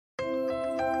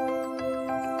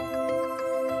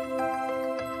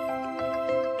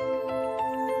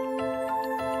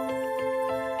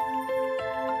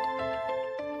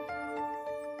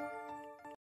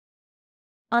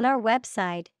On our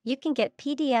website, you can get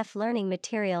PDF learning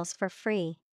materials for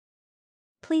free.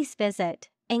 Please visit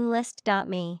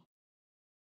englist.me.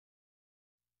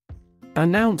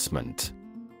 Announcement.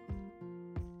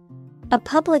 A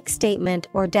public statement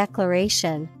or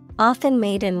declaration, often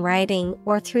made in writing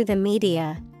or through the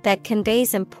media, that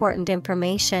conveys important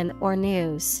information or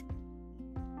news.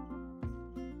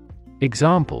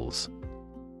 Examples: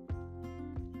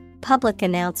 Public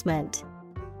announcement.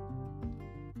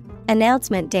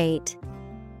 Announcement date.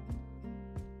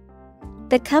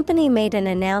 The company made an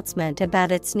announcement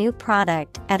about its new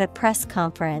product at a press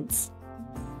conference.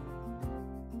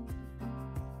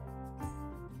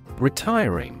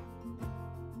 Retiring.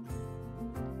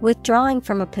 Withdrawing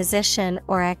from a position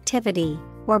or activity,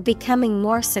 or becoming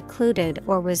more secluded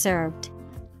or reserved.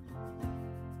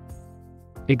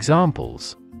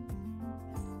 Examples: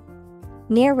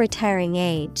 Near retiring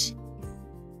age.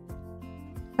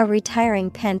 A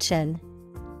retiring pension.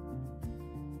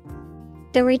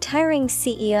 The retiring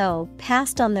CEO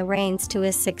passed on the reins to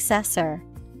his successor.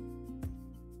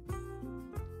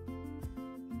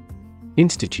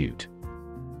 Institute.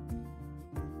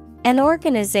 An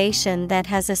organization that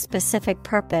has a specific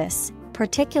purpose,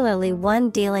 particularly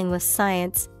one dealing with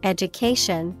science,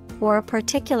 education, or a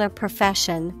particular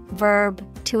profession. Verb,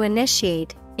 to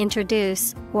initiate,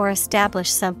 introduce, or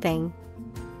establish something.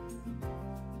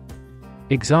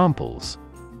 Examples: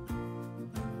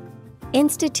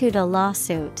 Institute a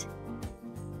lawsuit.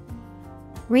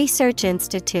 Research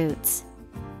institutes.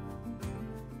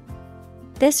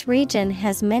 This region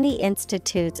has many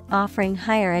institutes offering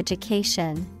higher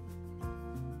education.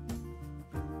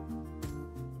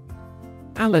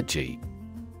 Allergy.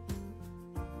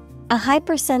 A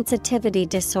hypersensitivity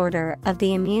disorder of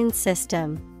the immune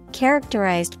system,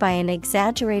 characterized by an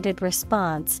exaggerated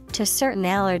response to certain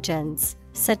allergens,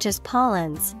 such as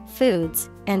pollens, foods,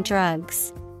 and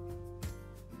drugs.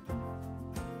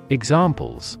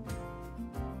 Examples: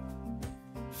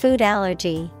 Food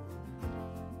allergy.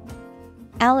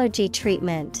 Allergy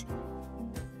treatment.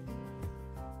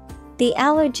 The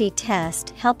allergy test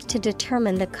helped to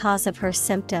determine the cause of her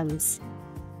symptoms.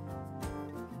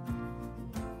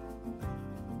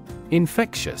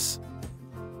 Infectious.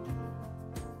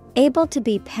 Able to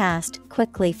be passed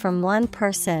quickly from one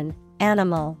person,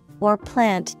 animal, or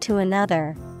plant to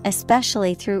another,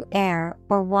 especially through air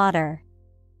or water.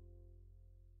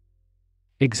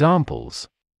 Examples: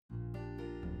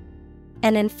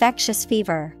 An infectious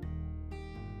fever.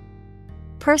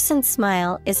 Person's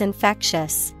smile is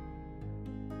infectious.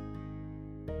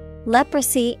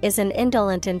 Leprosy is an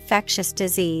indolent infectious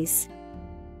disease.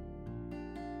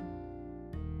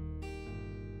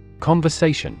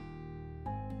 Conversation.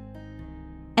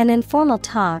 An informal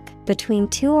talk between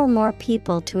two or more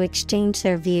people to exchange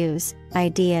their views,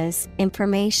 ideas,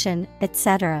 information,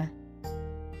 etc.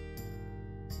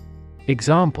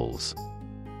 Examples: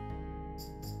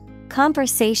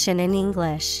 Conversation in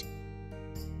English.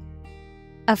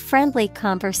 A friendly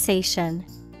conversation.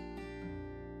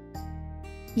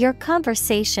 Your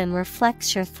conversation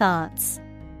reflects your thoughts.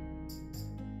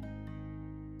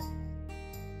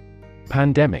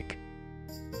 Pandemic.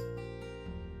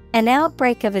 An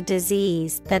outbreak of a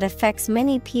disease that affects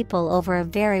many people over a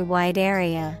very wide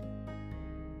area.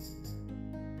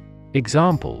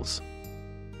 Examples: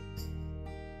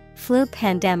 Flu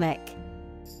pandemic.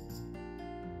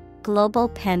 Global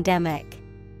pandemic.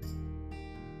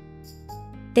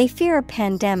 They fear a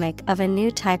pandemic of a new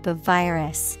type of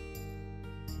virus.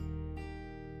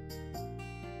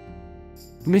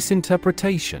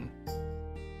 Misinterpretation.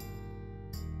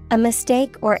 A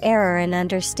mistake or error in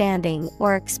understanding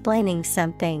or explaining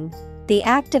something. The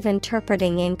act of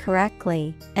interpreting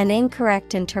incorrectly, an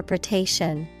incorrect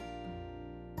interpretation.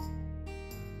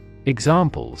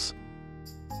 Examples: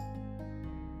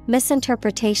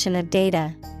 Misinterpretation of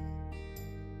data.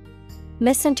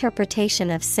 Misinterpretation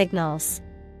of signals.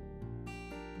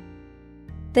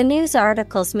 The news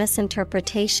article's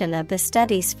misinterpretation of the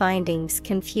study's findings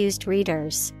confused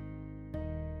readers.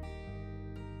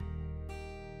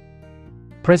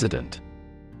 President.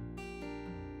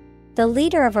 The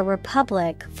leader of a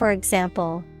republic, for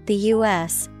example, the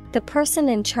U.S., the person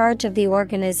in charge of the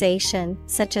organization,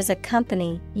 such as a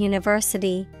company,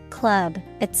 university, club,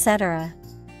 etc.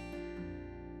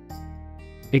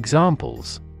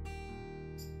 Examples: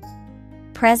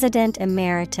 President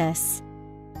Emeritus.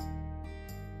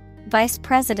 Vice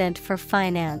President for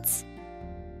Finance.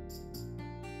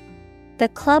 The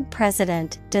club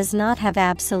president does not have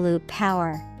absolute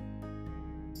power.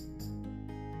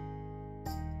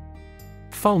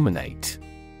 Fulminate.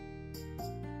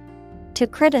 To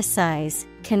criticize,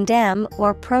 condemn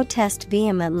or protest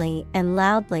vehemently and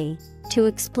loudly, to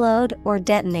explode or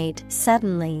detonate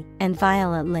suddenly and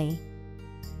violently.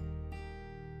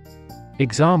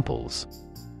 Examples: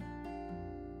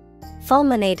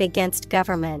 fulminate against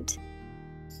government,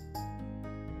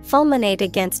 fulminate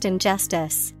against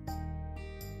injustice.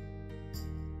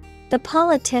 The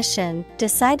politician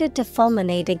decided to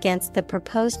fulminate against the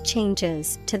proposed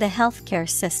changes to the healthcare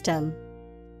system.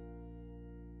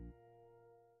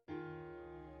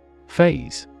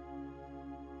 Phase: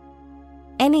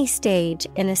 any stage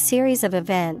in a series of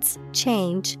events,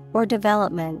 change, or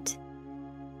development.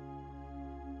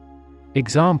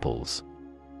 Examples: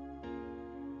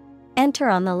 enter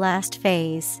on the last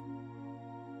phase.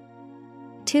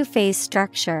 Two-phase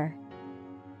structure.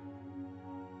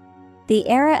 The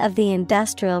era of the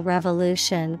Industrial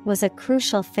Revolution was a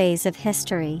crucial phase of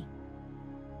history.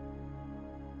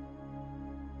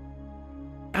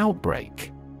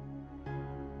 Outbreak: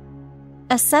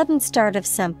 a sudden start of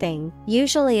something,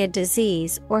 usually a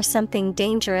disease or something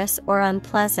dangerous or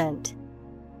unpleasant.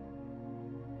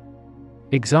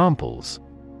 Examples: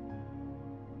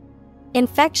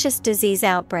 infectious disease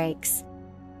outbreaks.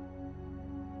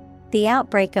 The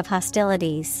outbreak of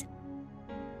hostilities.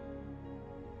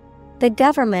 The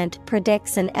government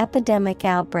predicts an epidemic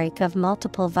outbreak of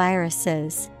multiple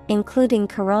viruses, including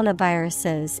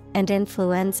coronaviruses and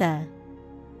influenza.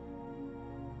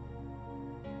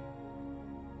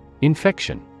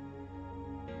 Infection: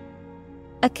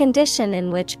 a condition in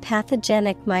which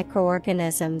pathogenic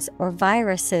microorganisms or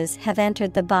viruses have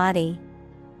entered the body.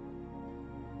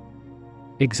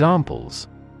 Examples: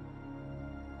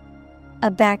 a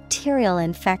bacterial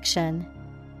infection.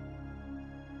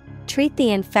 Treat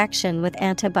the infection with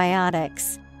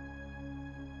antibiotics.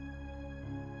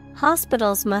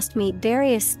 Hospitals must meet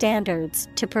various standards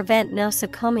to prevent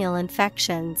nosocomial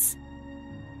infections.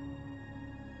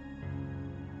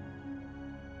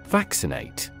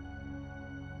 Vaccinate: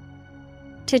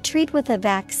 to treat with a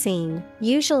vaccine,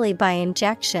 usually by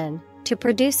injection, to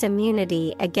produce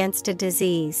immunity against a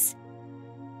disease.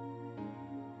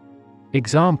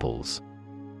 Examples: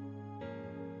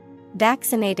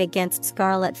 vaccinate against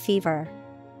scarlet fever.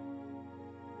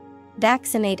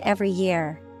 Vaccinate every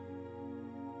year.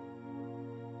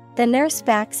 The nurse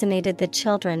vaccinated the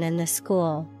children in the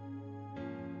school.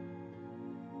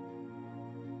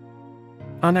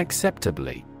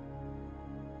 Unacceptably: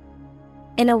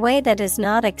 in a way that is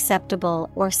not acceptable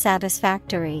or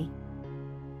satisfactory.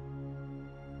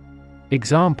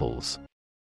 Examples: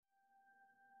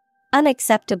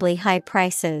 unacceptably high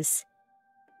prices.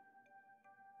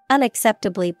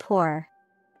 Unacceptably poor.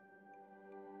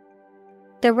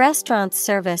 The restaurant's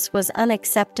service was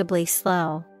unacceptably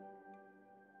slow.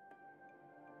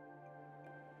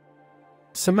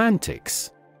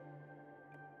 Semantics: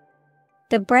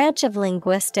 the branch of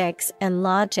linguistics and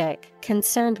logic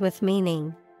concerned with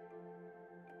meaning.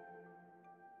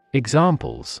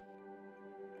 Examples: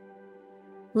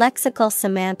 lexical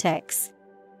semantics.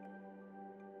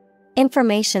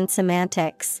 Information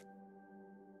semantics.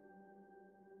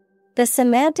 The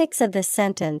semantics of the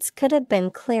sentence could have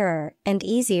been clearer and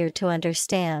easier to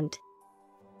understand.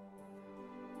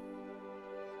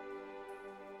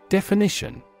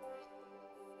 Definition: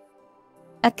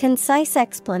 a concise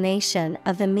explanation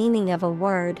of the meaning of a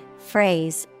word,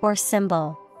 phrase, or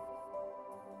symbol.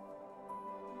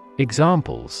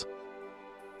 Examples: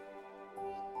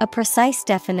 a precise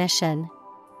definition.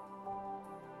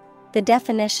 The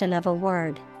definition of a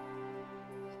word.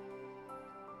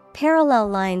 Parallel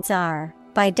lines are,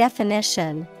 by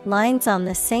definition, lines on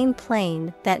the same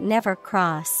plane that never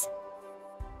cross.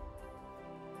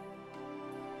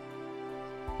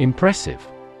 Impressive: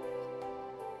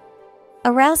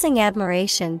 arousing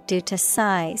admiration due to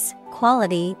size,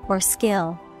 quality, or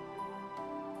skill.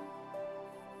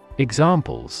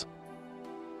 Examples: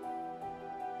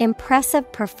 impressive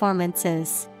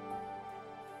performances.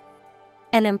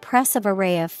 An impressive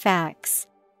array of facts.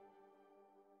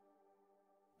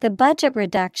 The budget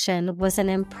reduction was an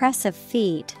impressive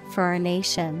feat for our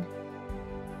nation.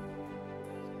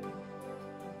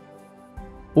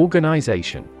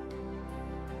 Organization: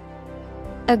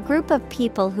 a group of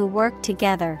people who work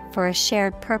together for a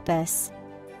shared purpose.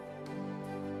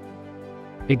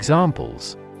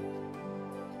 Examples: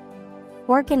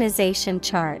 organization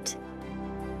chart.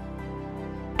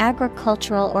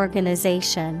 Agricultural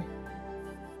organization.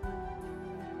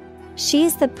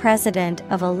 She's the president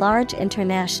of a large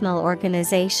international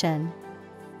organization.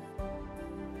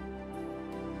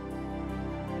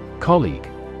 Colleague: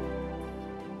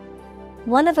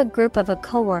 one of a group of a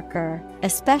coworker,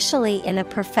 especially in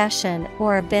a profession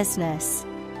or a business.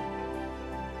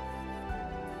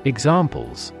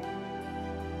 Examples: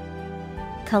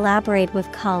 collaborate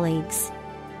with colleagues.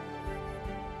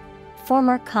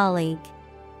 Former colleague.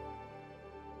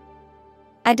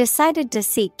 I decided to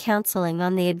seek counseling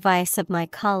on the advice of my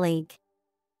colleague.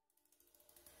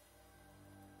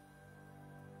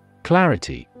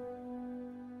 Clarity.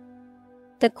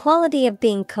 The quality of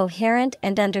being coherent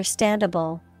and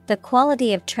understandable, the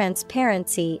quality of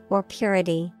transparency or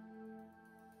purity.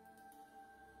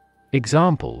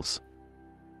 Examples: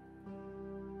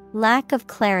 Lack of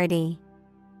clarity.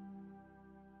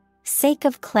 Sake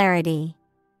of clarity.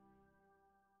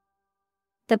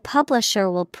 The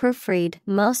publisher will proofread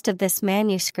most of this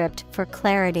manuscript for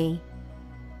clarity.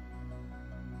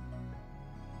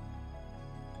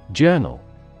 Journal.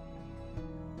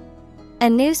 A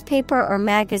newspaper or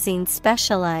magazine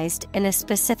specialized in a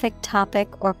specific topic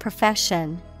or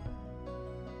profession.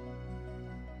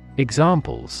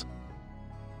 Examples: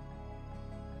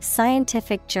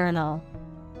 Scientific journal.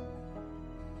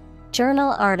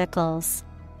 Journal articles.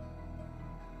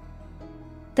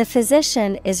 The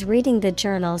physician is reading the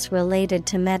journals related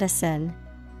to medicine.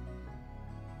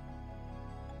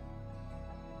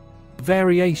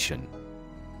 Variation.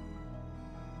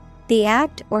 The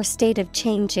act or state of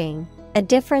changing, a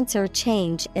difference or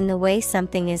change in the way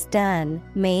something is done,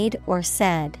 made, or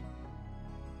said.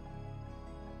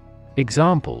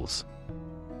 Examples: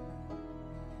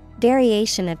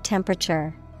 Variation of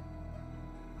temperature.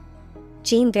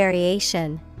 Gene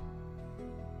variation.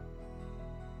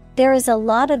 There is a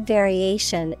lot of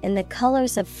variation in the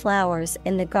colors of flowers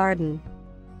in the garden.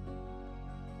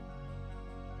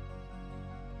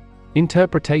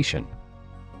 Interpretation.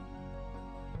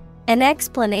 An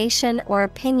explanation or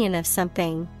opinion of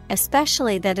something,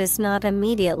 especially that is not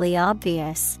immediately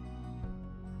obvious.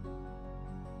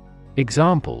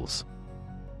 Examples: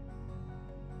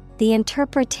 The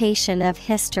interpretation of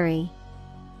history.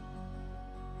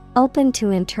 Open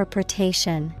to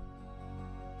interpretation.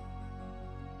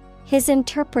 His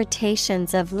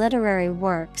interpretations of literary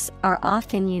works are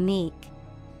often unique.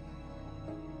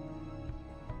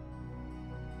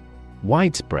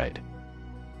 Widespread.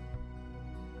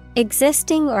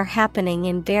 Existing or happening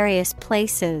in various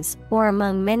places or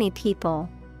among many people.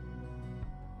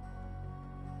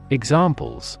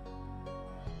 Examples: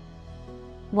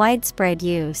 Widespread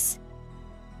use.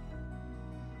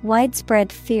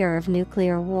 Widespread fear of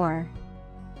nuclear war.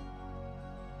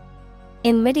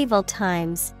 In medieval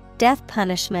times, death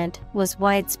punishment was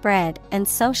widespread and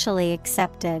socially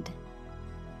accepted.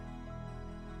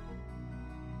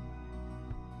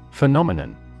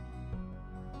 Phenomenon.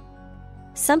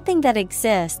 Something that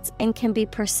exists and can be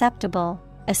perceptible,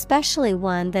 especially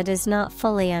one that is not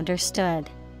fully understood.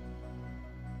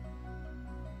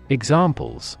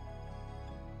 Examples: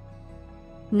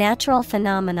 Natural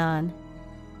phenomenon.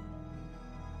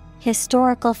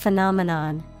 Historical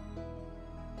phenomenon.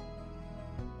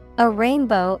 A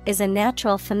rainbow is a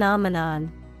natural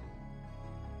phenomenon.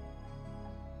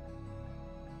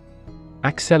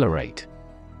 Accelerate.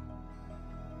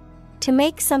 To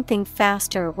make something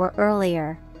faster or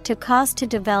earlier, to cause to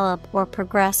develop or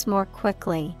progress more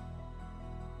quickly.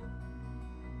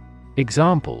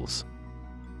 Examples: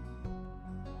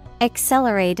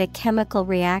 Accelerate a chemical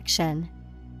reaction.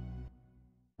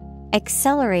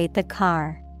 Accelerate the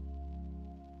car.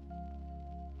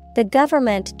 The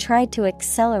government tried to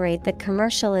accelerate the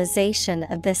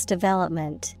commercialization of this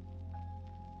development.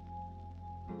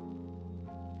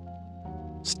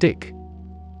 Stick.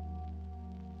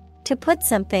 To put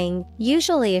something,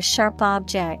 usually a sharp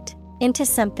object, into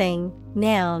something,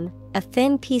 noun, a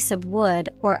thin piece of wood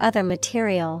or other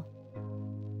material.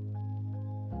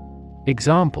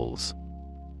 Examples: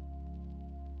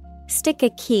 Stick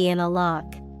a key in a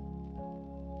lock.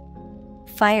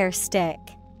 Fire stick.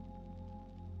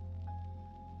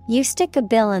 You stick a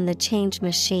bill in the change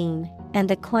machine, and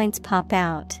the coins pop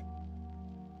out.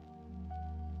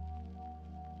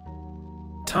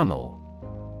 Tunnel.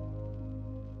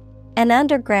 An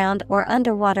underground or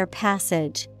underwater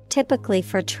passage, typically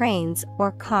for trains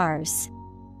or cars.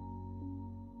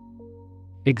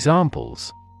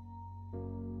 Examples: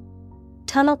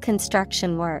 Tunnel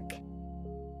construction work.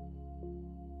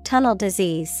 Tunnel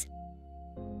disease.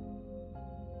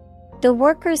 The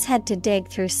workers had to dig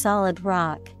through solid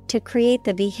rock to create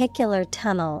the vehicular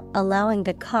tunnel allowing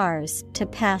the cars to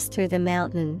pass through the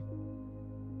mountain.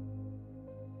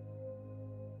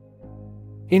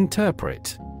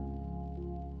 Interpret.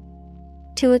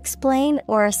 To explain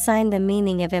or assign the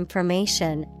meaning of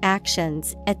information,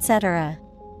 actions, etc.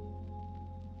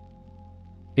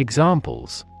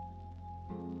 Examples: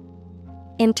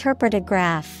 Interpret a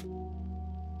graph.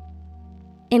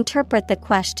 Interpret the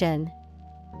question.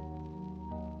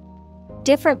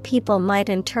 Different people might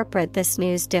interpret this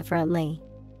news differently.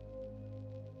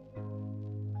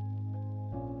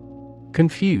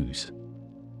 Confuse.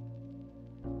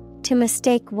 To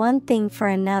mistake one thing for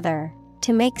another,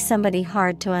 to make somebody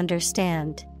hard to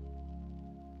understand.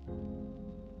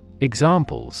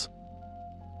 Examples.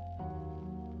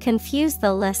 Confuse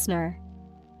the listener.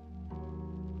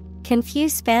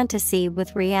 Confuse fantasy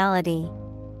with reality.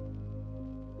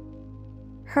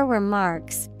 Her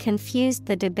remarks confused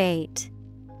the debate.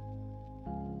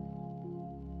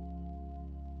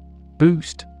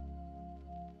 Boost.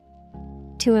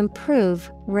 To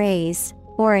improve, raise,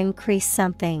 or increase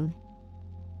something.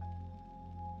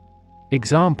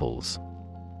 Examples.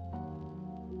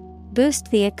 Boost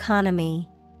the economy.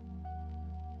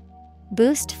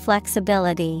 Boost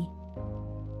flexibility.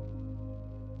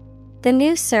 The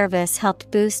new service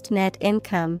helped boost net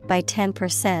income by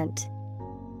 10%.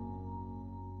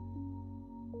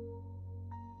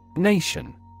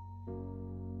 Nation.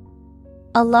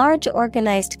 A large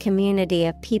organized community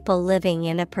of people living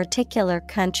in a particular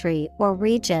country or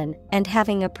region and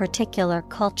having a particular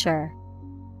culture.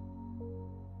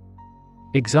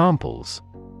 Examples.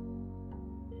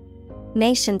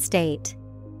 Nation-state.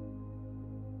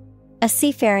 A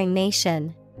seafaring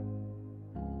nation.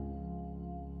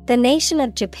 The nation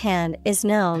of Japan is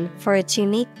known for its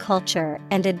unique culture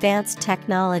and advanced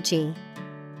technology.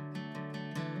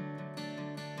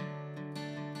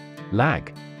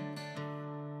 Lag.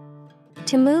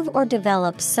 To move or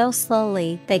develop so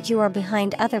slowly that you are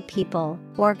behind other people,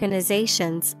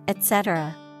 organizations,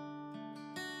 etc.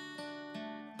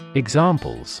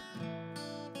 Examples.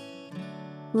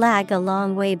 Lag a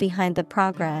long way behind the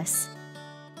progress.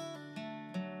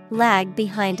 Lag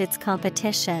behind its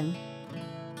competition.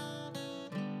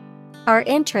 Our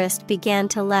interest began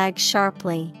to lag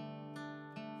sharply.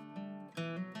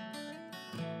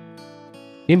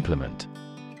 Implement.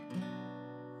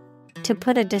 To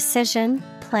put a decision,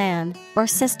 plan, or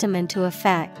system into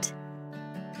effect.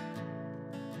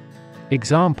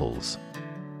 Examples.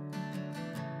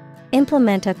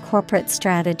 Implement a corporate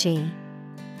strategy.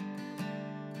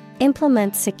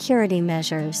 Implement security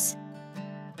measures.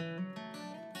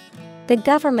 The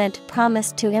government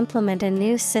promised to implement a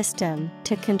new system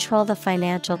to control the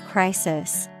financial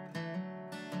crisis.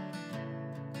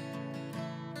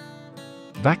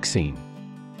 Vaccine.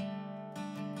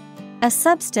 A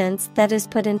substance that is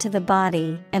put into the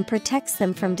body and protects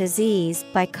them from disease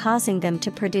by causing them to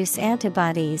produce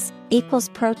antibodies, equals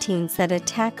proteins that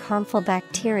attack harmful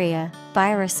bacteria,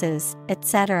 viruses,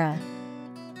 etc.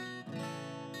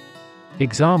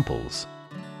 Examples.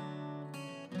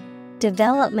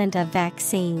 Development of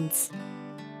vaccines.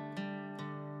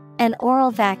 An oral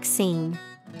vaccine.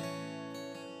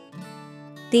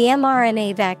 The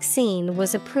mRNA vaccine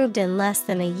was approved in less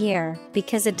than a year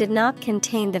because it did not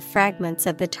contain the fragments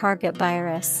of the target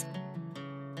virus.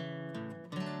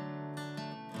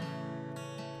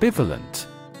 Bivalent.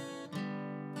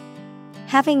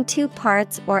 Having two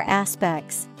parts or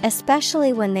aspects,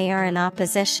 especially when they are in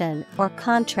opposition or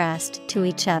contrast to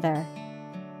each other.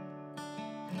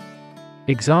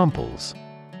 Examples.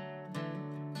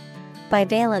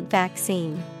 Bivalent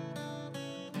vaccine.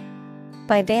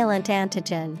 Bivalent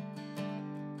antigen.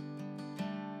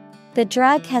 The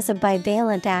drug has a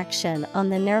bivalent action on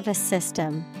the nervous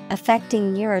system,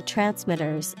 affecting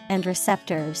neurotransmitters and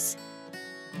receptors.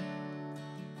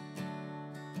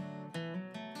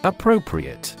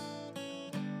 Appropriate.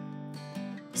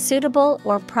 Suitable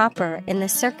or proper in the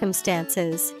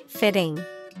circumstances, fitting.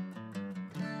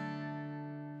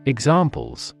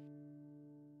 Examples.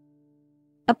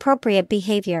 Appropriate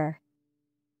behavior.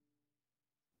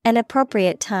 An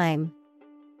appropriate time.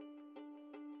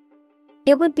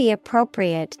 It would be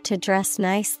appropriate to dress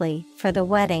nicely for the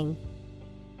wedding.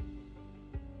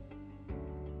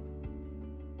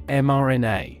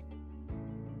 mRNA.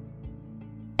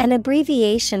 An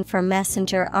abbreviation for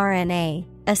messenger RNA,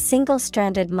 a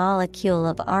single-stranded molecule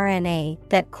of RNA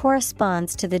that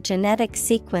corresponds to the genetic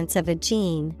sequence of a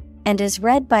gene and is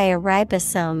read by a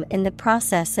ribosome in the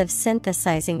process of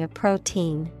synthesizing a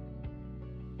protein.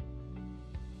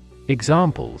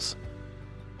 Examples.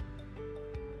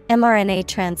 mRNA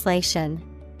translation.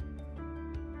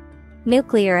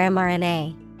 Nuclear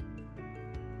mRNA.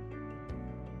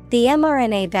 The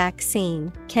mRNA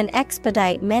vaccine can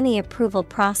expedite many approval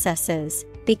processes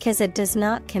because it does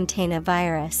not contain a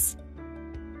virus.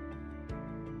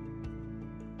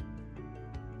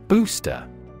 Booster.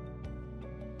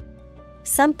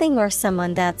 Something or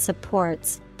someone that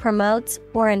supports, promotes,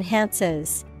 or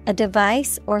enhances a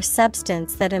device or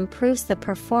substance that improves the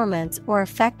performance or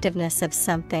effectiveness of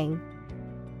something.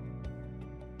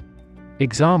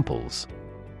 Examples.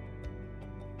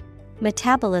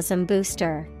 metabolism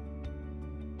booster,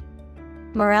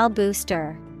 morale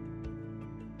booster.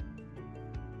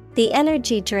 The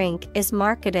energy drink is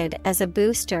marketed as a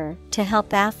booster to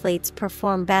help athletes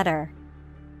perform better.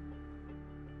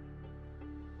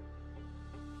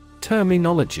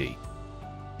 Terminology.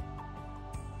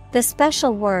 The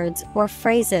special words or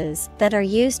phrases that are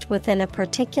used within a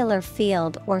particular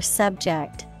field or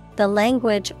subject, the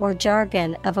language or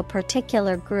jargon of a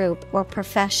particular group or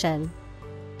profession.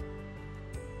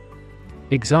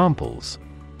 Examples: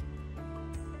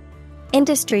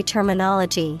 industry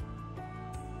terminology,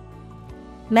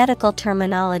 medical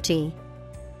terminology.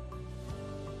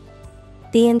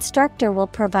 The instructor will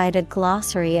provide a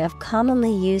glossary of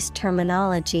commonly used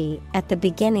terminology at the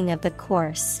beginning of the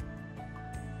course.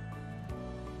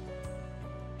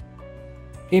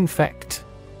 Infect.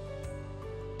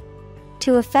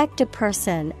 To affect a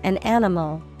person, an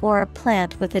animal, or a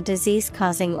plant with a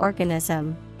disease-causing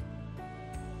organism.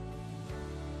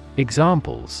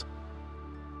 Examples: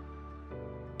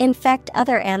 infect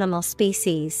other animal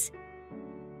species.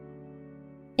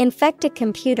 Infect a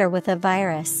computer with a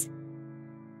virus.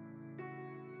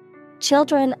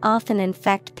 Children often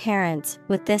infect parents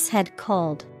with this head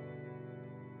cold.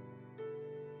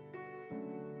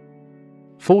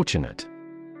 Fortunate.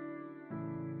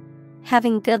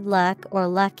 Having good luck or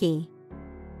lucky.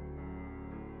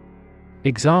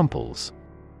 Examples: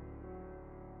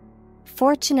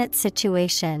 fortunate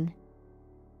situation.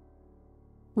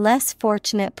 Less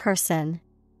fortunate person.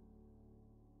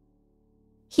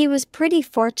 He was pretty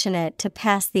fortunate to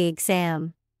pass the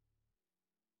exam.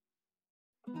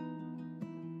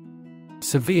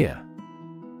 Severe.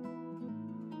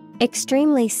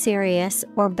 Extremely serious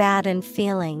or bad in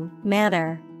feeling,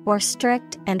 manner, or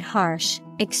strict and harsh,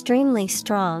 extremely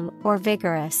strong or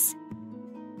vigorous.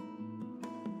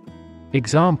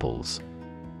 Examples: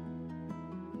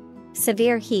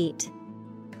 severe heat.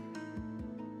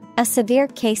 A severe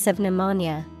case of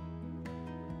pneumonia.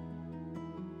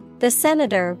 The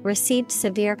senator received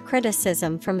severe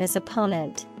criticism from his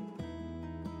opponent.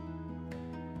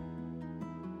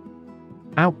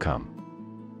 Outcome.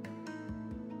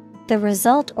 The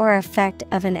result or effect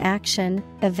of an action,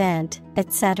 event,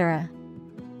 etc.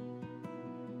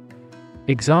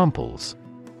 Examples: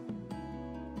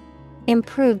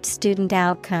 improved student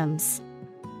outcomes.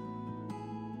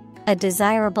 A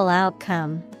desirable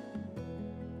outcome.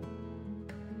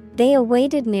 They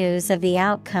awaited news of the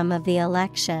outcome of the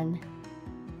election.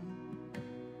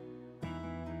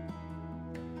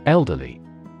 Elderly.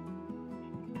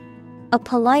 A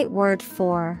polite word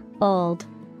for old.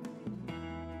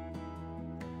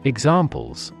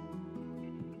 Examples: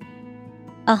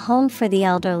 a home for the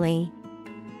elderly.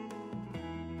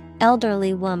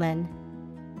 Elderly woman.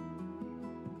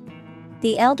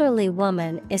 The elderly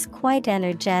woman is quite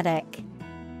energetic.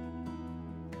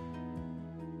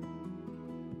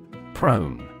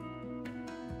 Prone.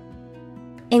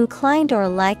 Inclined or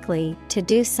likely to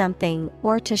do something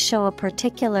or to show a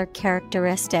particular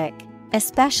characteristic,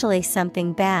 especially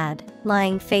something bad,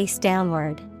 lying face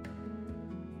downward.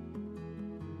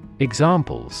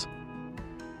 Examples: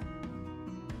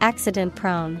 accident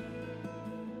prone.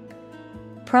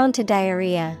 Prone to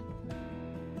diarrhea.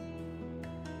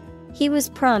 He was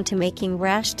prone to making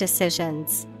rash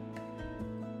decisions.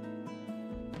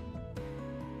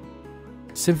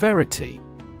 Severity.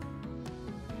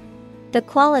 The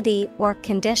quality or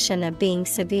condition of being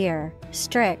severe,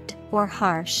 strict, or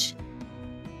harsh.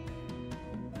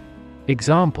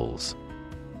 Examples: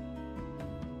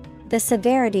 the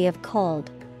severity of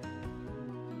cold.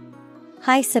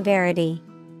 High severity.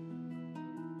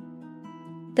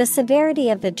 The severity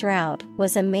of the drought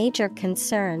was a major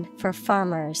concern for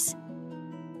farmers.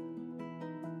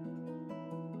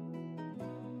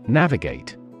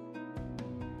 Navigate.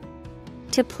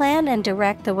 To plan and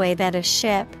direct the way that a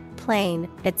ship, plane,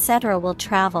 etc. will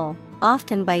travel,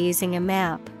 often by using a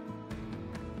map.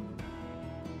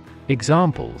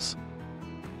 Examples: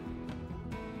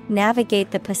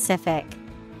 navigate the Pacific.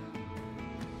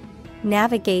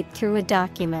 Navigate through a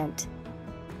document.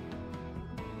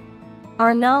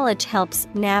 Our knowledge helps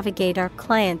navigate our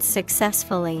clients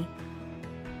successfully.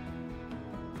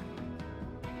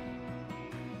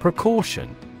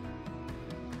 Precaution.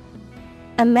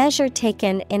 A measure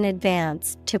taken in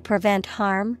advance to prevent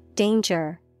harm,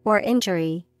 danger, or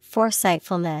injury,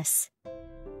 foresightfulness.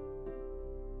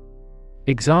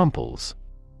 Examples: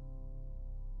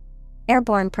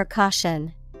 airborne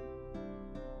precaution.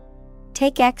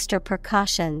 Take extra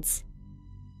precautions.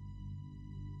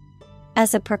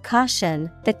 As a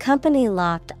precaution, the company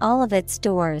locked all of its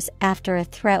doors after a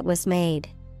threat was made.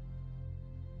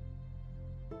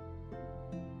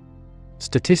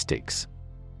 Statistics.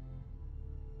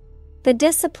 The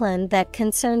discipline that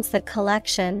concerns the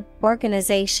collection,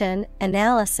 organization,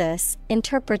 analysis,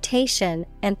 interpretation,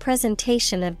 and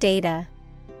presentation of data.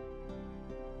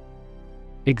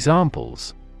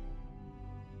 Examples.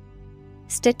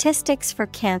 Statistics for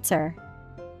cancer.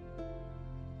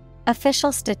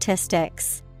 Official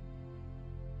statistics.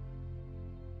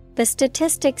 The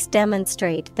statistics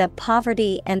demonstrate that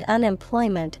poverty and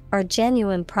unemployment are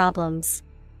genuine problems.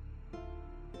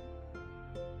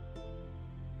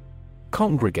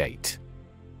 Congregate.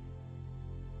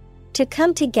 To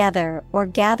come together or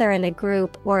gather in a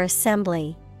group or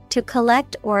assembly, to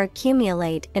collect or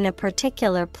accumulate in a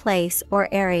particular place or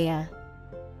area.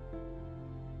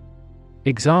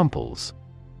 Examples.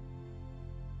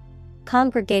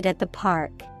 Congregate at the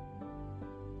park.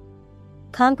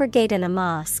 Congregate in a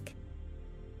mosque.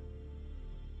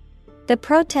 The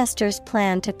protesters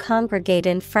plan to congregate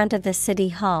in front of the city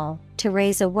hall to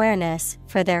raise awareness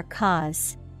for their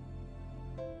cause.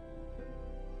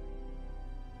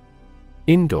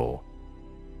 Indoor.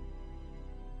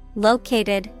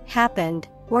 Located, happened,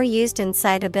 or used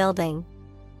inside a building.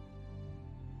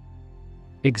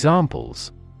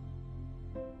 Examples.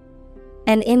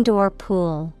 An indoor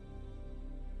pool.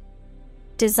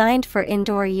 Designed for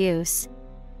indoor use.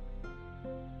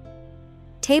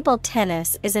 Table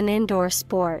tennis is an indoor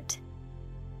sport.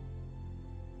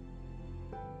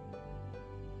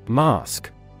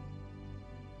 Mask.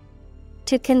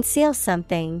 To conceal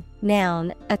something,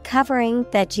 noun, a covering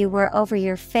that you wear over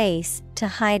your face to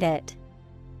hide it.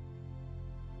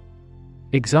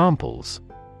 Examples.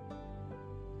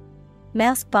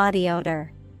 Mask body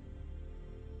odor.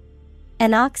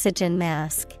 An oxygen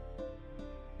mask.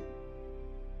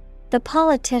 The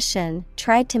politician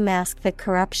tried to mask the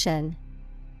corruption.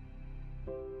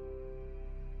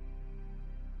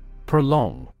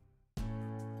 Prolong.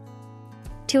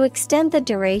 To extend the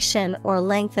duration or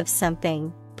length of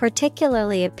something,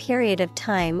 particularly a period of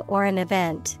time or an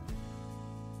event.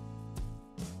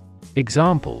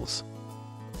 Examples.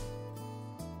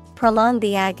 Prolong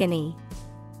the agony.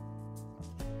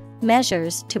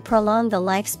 Measures to prolong the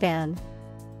lifespan.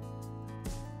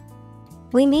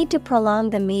 We need to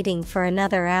prolong the meeting for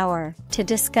another hour to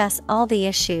discuss all the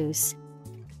issues.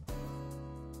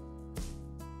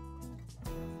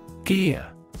 Gear.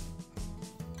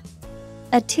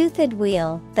 A toothed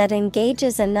wheel that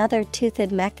engages another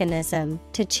toothed mechanism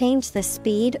to change the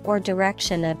speed or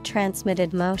direction of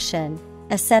transmitted motion,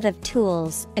 a set of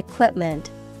tools,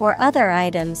 equipment, or other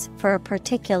items for a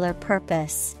particular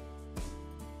purpose.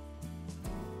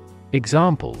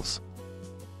 Examples.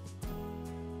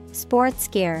 Sports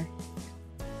gear.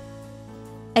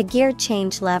 A gear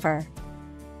change lever.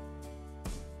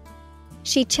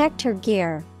 She checked her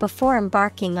gear before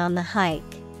embarking on the hike.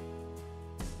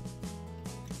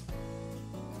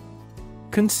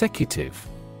 Consecutive.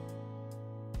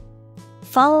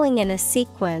 Following in a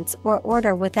sequence or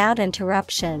order without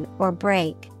interruption or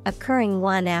break, occurring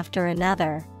one after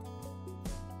another.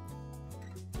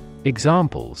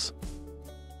 Examples.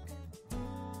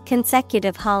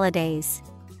 Consecutive holidays.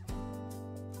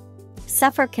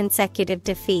 Suffer consecutive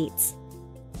defeats.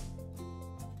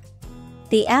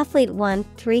 The athlete won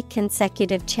 3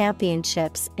 consecutive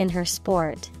championships in her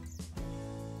sport.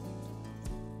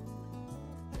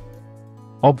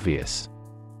 Obvious.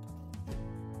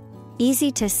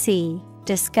 Easy to see,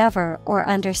 discover, or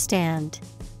understand.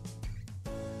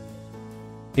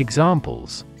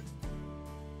 Examples.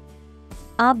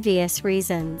 Obvious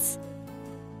reasons.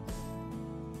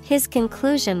 His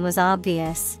conclusion was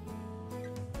obvious.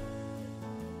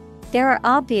 There are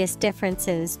obvious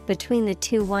differences between the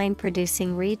two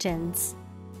wine-producing regions.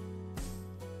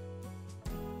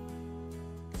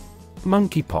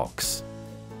 Monkeypox.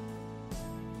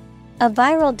 A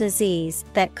viral disease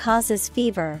that causes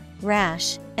fever,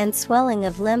 rash, and swelling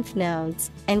of lymph nodes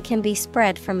and can be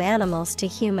spread from animals to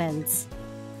humans.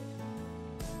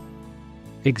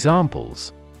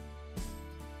 Examples.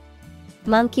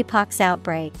 Monkeypox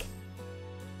outbreak.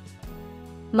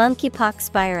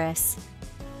 Monkeypox virus.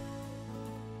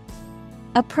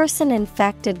 A person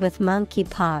infected with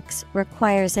monkeypox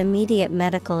requires immediate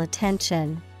medical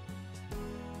attention.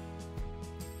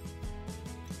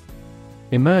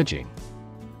 Emerging.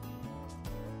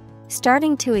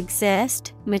 Starting to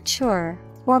exist, mature,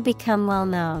 or become well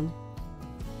known.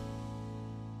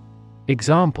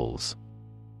 Examples.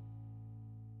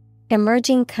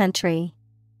 Emerging country.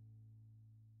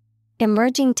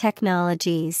 Emerging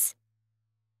technologies.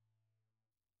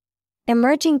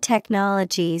 Emerging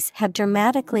technologies have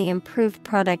dramatically improved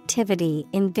productivity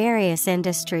in various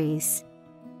industries.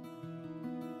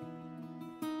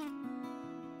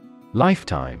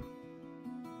 Lifetime.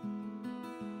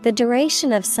 The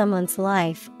duration of someone's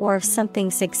life or of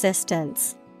something's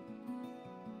existence.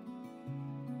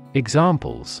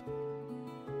 Examples: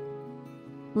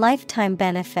 Lifetime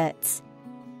benefits.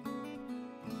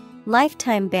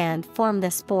 Lifetime ban formed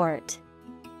the sport.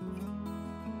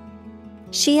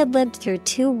 She had lived through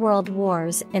 2 world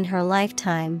wars in her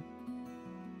lifetime.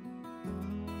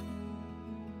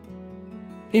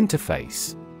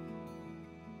 Interface.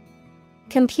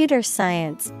 Computer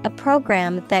science, a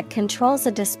program that controls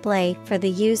a display for the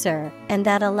user and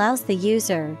that allows the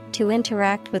user to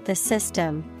interact with the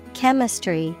system.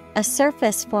 Chemistry, a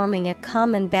surface forming a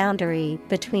common boundary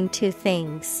between 2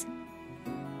 things.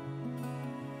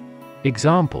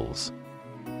 Examples: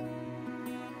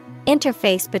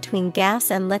 Interface between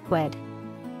gas and liquid.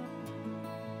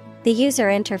 The user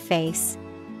interface.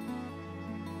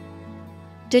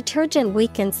 Detergent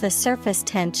weakens the surface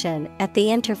tension at the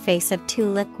interface of 2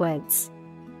 liquids.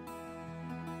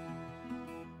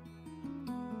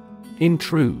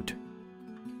 Intrude.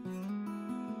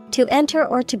 To enter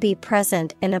or to be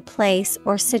present in a place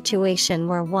or situation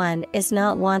where one is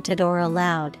not wanted or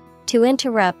allowed. To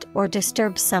interrupt or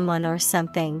disturb someone or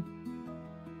something.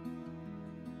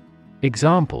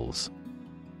 Examples: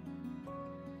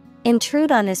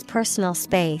 Intrude on his personal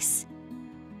space.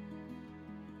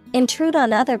 Intrude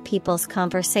on other people's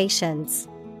conversations.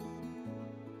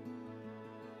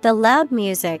 The loud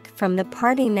music from the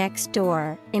party next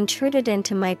door intruded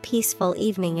into my peaceful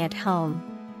evening at home.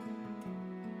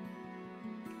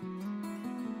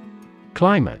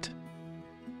 Climate.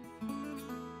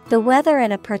 The weather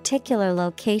in a particular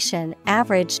location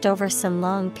averaged over some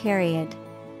long period.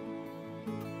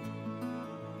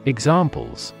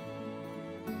 Examples: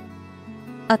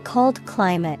 A cold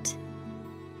climate.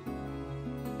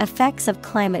 Effects of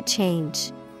climate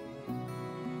change.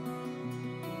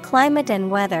 Climate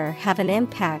and weather have an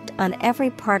impact on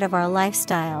every part of our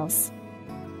lifestyles.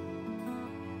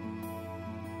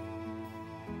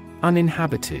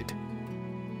 Uninhabited.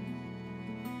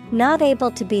 Not able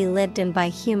to be lived in by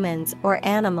humans or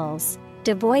animals,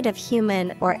 devoid of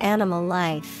human or animal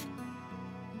life.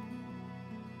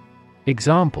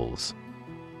 Examples: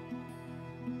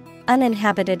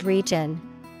 Uninhabited region.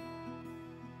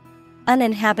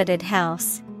 Uninhabited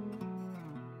house.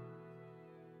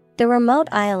 The remote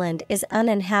island is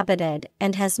uninhabited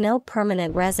and has no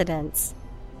permanent residents.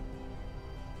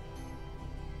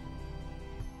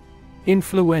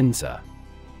 Influenza.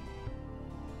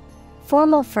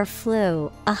 Formal for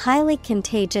flu, a highly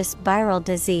contagious viral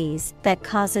disease that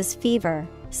causes fever,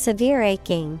 severe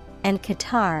aching, and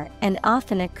catarrh and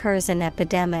often occurs in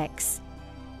epidemics.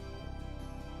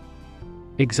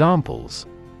 Examples: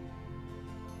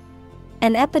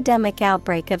 An epidemic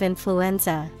outbreak of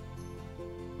influenza.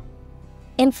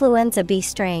 Influenza B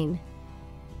strain.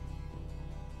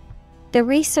 The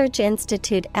research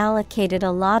institute allocated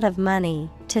a lot of money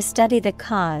to study the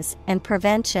cause and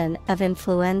prevention of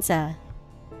influenza.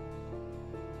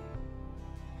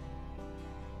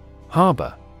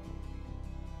 Harbor.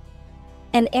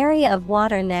 An area of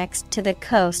water next to the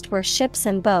coast where ships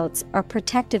and boats are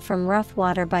protected from rough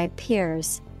water by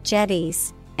piers,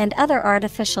 jetties, and other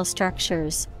artificial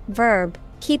structures. Verb,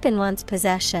 keep in one's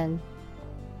possession.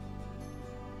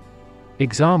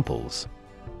 Examples: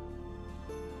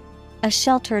 A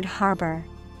sheltered harbor.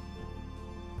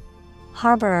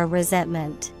 Harbor a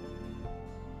resentment.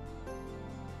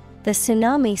 The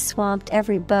tsunami swamped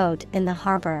every boat in the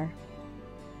harbor.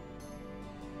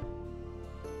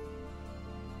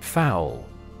 Fowl.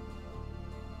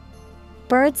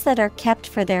 Birds that are kept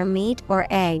for their meat or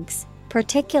eggs,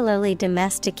 particularly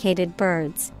domesticated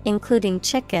birds, including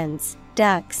chickens,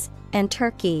 ducks, and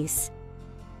turkeys.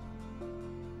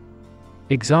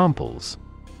 Examples: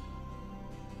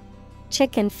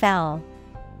 Chicken fowl.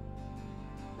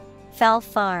 Fowl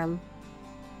farm.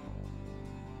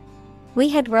 We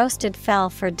had roasted fowl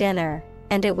for dinner,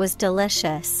 and it was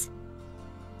delicious.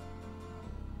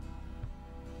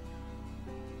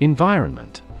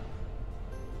 Environment.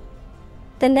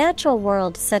 The natural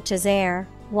world such as air,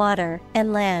 water,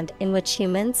 and land in which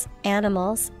humans,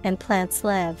 animals, and plants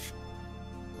live.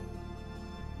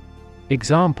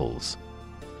 Examples: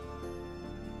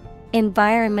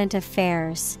 Environment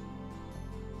affairs.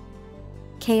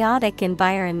 Chaotic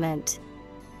environment.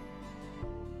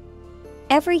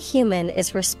 Every human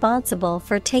is responsible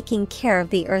for taking care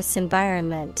of the Earth's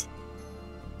environment.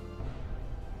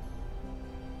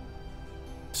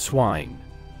 Swine.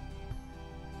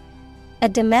 A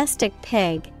domestic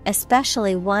pig,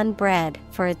 especially one bred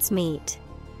for its meat.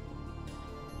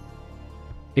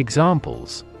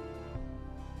 Examples: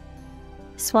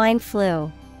 Swine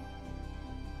flu.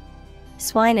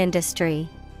 swine industry.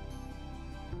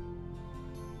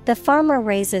 The farmer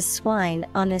raises swine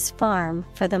on his farm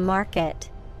for the market.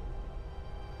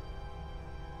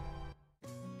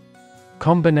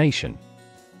 Combination.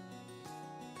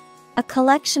 A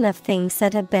collection of things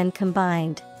that have been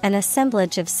combined, an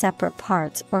assemblage of separate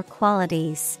parts or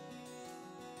qualities.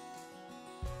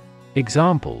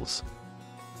 Examples: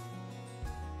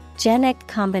 Genic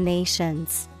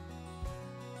combinations.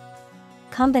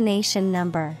 Combination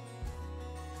number.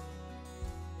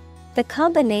 The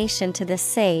combination to the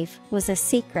safe was a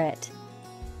secret.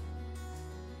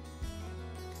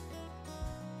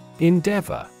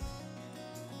 Endeavor.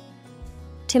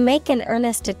 To make an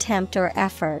earnest attempt or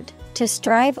effort, to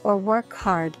strive or work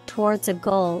hard towards a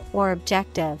goal or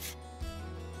objective.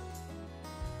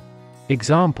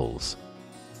 Examples: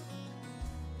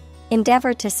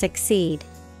 Endeavor to succeed.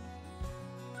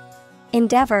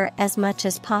 Endeavor as much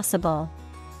as possible.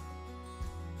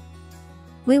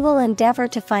 We will endeavor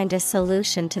to find a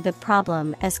solution to the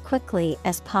problem as quickly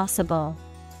as possible.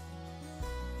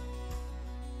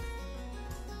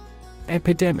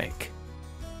 Epidemic.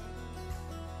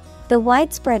 The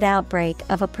widespread outbreak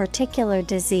of a particular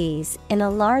disease in a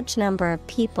large number of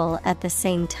people at the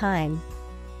same time.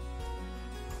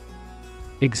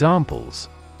 Examples: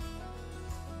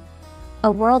 A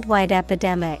worldwide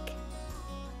epidemic.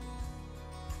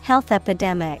 Health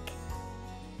epidemic.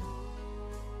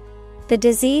 The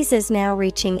disease is now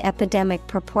reaching epidemic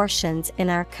proportions in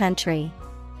our country.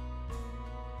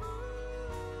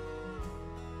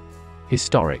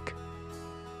 Historic.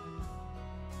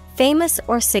 Famous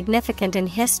or significant in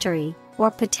history,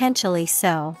 or potentially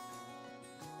so.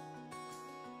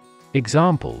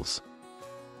 Examples: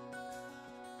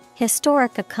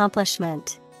 Historic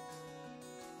accomplishment.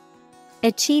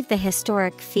 Achieve the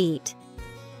historic feat.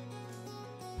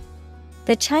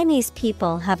 The Chinese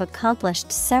people have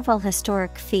accomplished several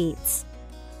historic feats.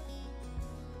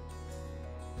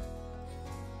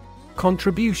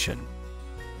 Contribution.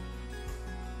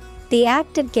 The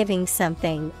act of giving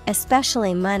something,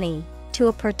 especially money, to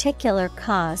a particular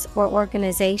cause or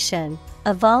organization,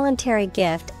 a voluntary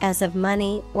gift as of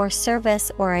money or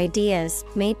service or ideas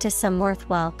made to some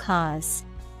worthwhile cause.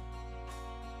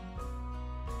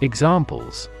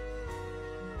 Examples: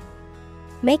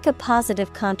 Make a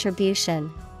positive contribution.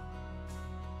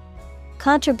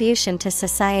 Contribution to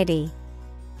society.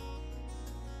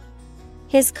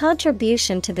 His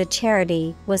contribution to the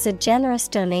charity was a generous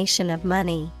donation of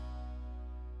money.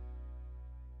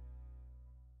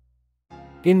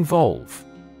 Involve.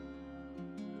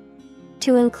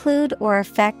 To include or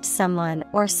affect someone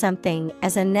or something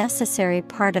as a necessary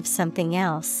part of something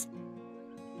else.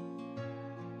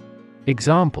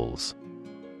 Examples: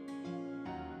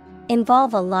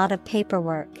 Involve a lot of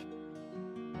paperwork.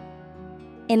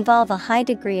 Involve a high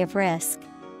degree of risk.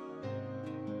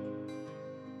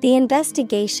 The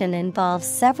investigation involves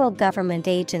several government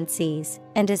agencies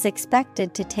and is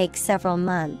expected to take several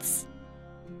months.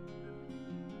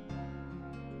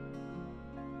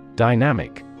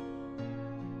 Dynamic.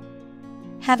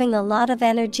 Having a lot of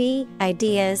energy,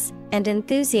 ideas, and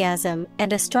enthusiasm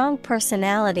and a strong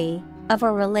personality, of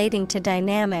or relating to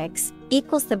dynamics,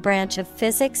 equals the branch of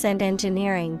physics and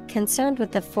engineering concerned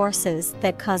with the forces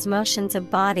that cause motions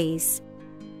of bodies.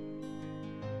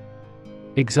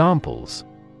 Examples: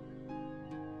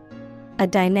 A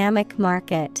dynamic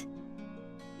market.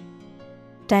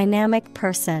 Dynamic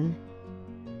person.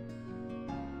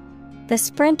 The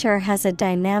sprinter has a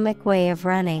dynamic way of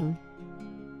running.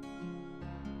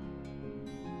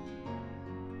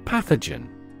 Pathogen.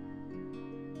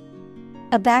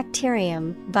 A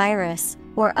bacterium, virus,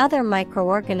 or other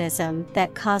microorganism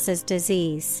that causes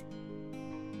disease.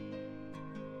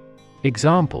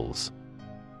 Examples: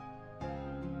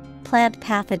 Plant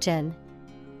pathogen.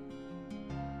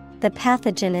 The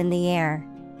pathogen in the air.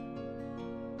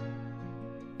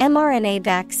 mRNA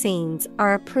vaccines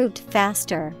are approved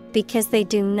faster because they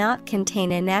do not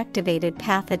contain inactivated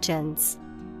pathogens.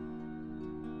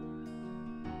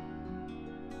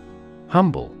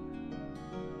 Humble.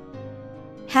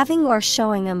 Having or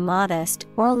showing a modest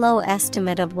or low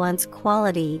estimate of one's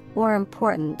quality or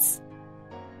importance.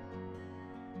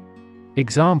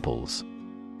 Examples: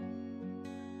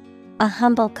 A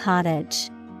humble cottage.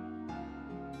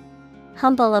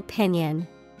 Humble opinion.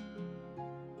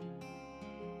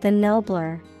 The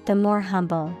nobler, the more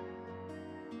humble.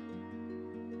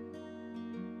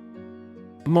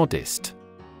 Modest.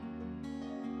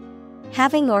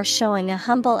 Having or showing a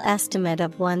humble estimate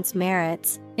of one's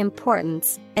merits,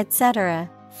 importance, etc.,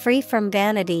 free from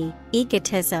vanity,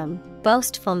 egotism,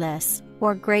 boastfulness,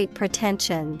 or great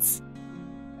pretensions.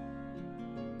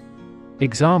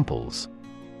 Examples: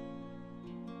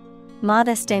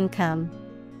 modest income.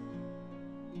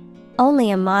 Only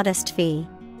a modest fee.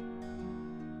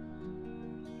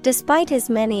 Despite his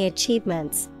many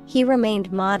achievements, he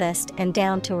remained modest and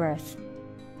down to earth.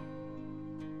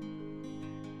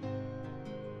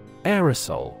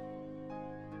 Aerosol.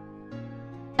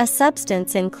 A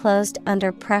substance enclosed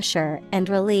under pressure and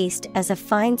released as a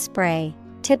fine spray,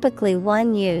 typically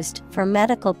one used for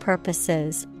medical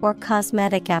purposes or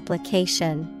cosmetic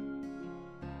application.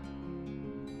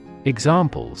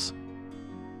 Examples: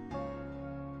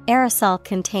 aerosol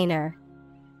container,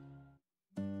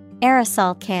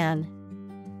 aerosol can.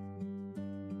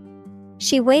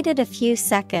 She waited a few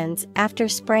seconds after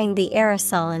spraying the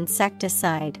aerosol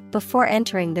insecticide before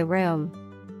entering the room.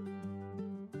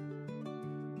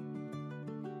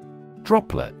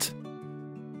 Droplet.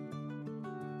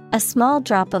 A small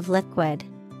drop of liquid.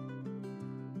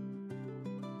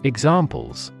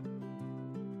 Examples: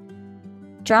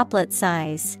 droplet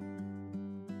size,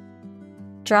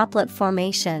 droplet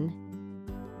formation.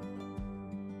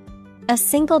 A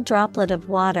single droplet of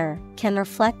water can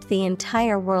reflect the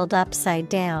entire world upside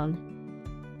down.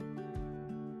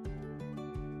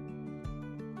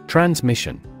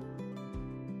 Transmission.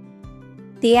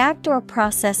 The act or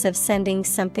process of sending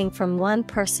something from one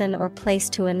person or place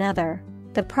to another,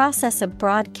 the process of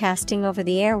broadcasting over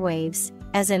the airwaves,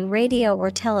 as in radio or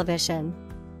television.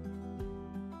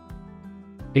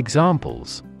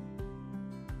 Examples: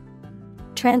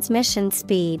 transmission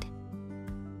speed,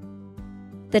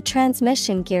 the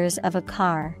transmission gears of a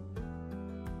car.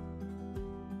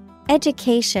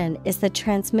 Education is the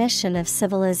transmission of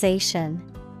civilization.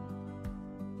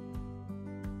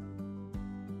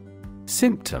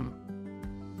 Symptom.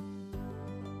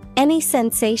 Any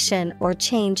sensation or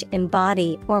change in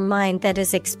body or mind that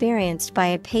is experienced by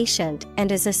a patient and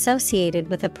is associated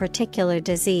with a particular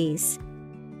disease.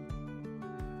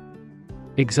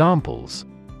 Examples: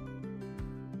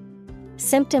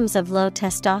 symptoms of low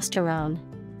testosterone,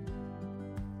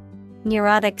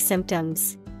 neurotic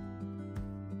symptoms.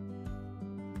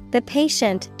 The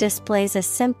patient displays a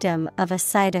symptom of a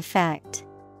side effect.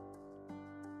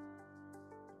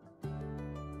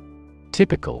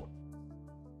 Typical.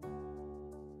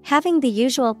 Having the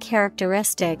usual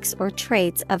characteristics or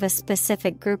traits of a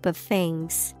specific group of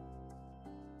things.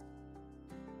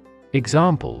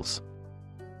 Examples: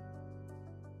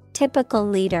 typical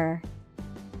leader,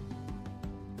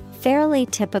 fairly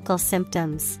typical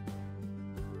symptoms.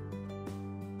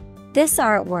 This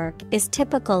artwork is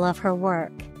typical of her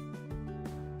work.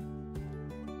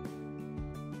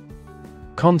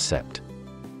 Concept.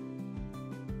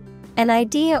 An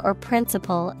idea or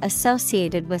principle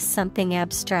associated with something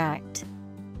abstract.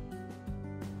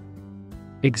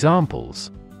 Examples: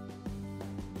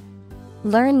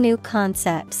 learn new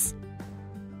concepts.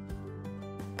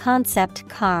 Concept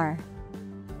car.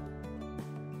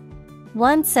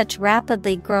 One such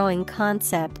rapidly growing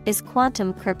concept is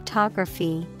quantum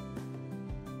cryptography.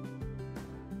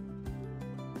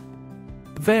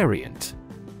 Variant.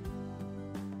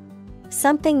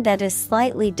 Something that is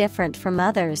slightly different from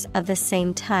others of the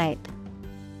same type.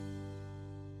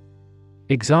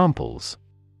 Examples: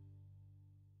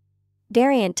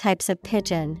 variant types of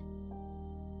pigeon.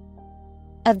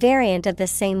 A variant of the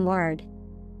same word.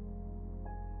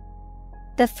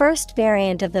 The first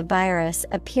variant of the virus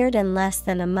appeared in less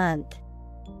than a month.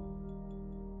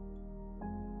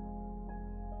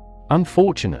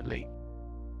 Unfortunately.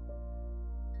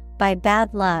 By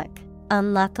bad luck,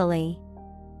 unluckily.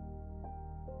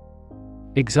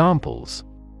 Examples: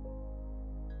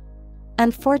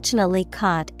 unfortunately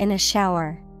caught in a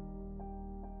shower.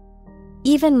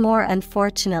 Even more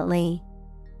unfortunately.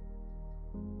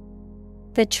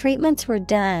 The treatments were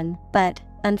done, but,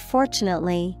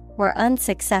 unfortunately, were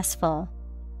unsuccessful.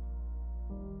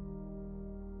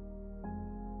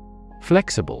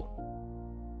 Flexible.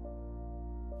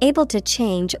 Able to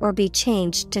change or be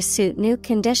changed to suit new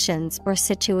conditions or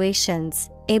situations,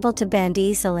 able to bend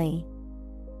easily.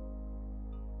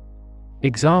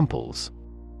 Examples: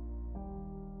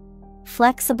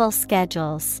 flexible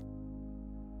schedules.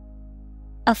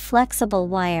 A flexible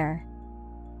wire.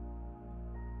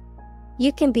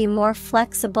 You can be more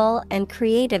flexible and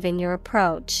creative in your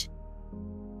approach.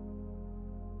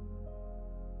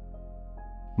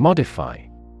 Modify.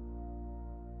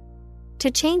 To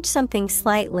change something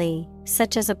slightly,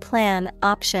 such as a plan,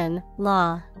 option,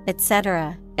 law,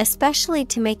 etc., especially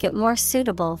to make it more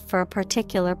suitable for a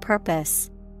particular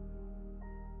purpose.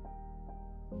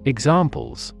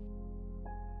 Examples: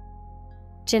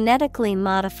 genetically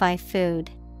modify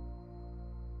food.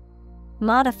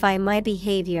 Modify my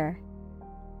behavior.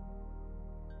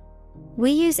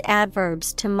 We use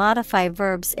adverbs to modify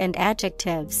verbs and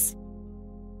adjectives.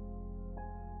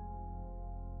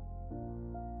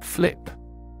 Flip.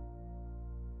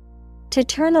 To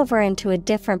turn over into a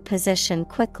different position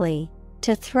quickly,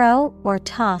 to throw or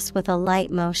toss with a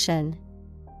light motion.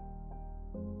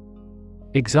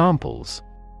 Examples: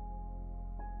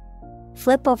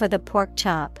 Flip over the pork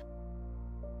chop.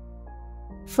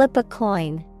 Flip a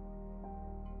coin.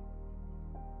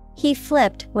 He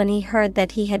flipped when he heard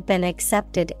that he had been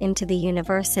accepted into the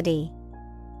university.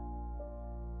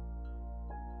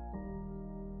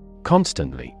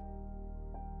 Constantly.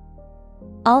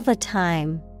 All the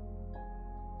time.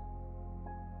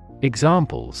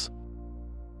 Examples: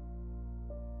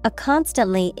 A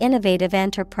constantly innovative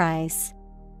enterprise.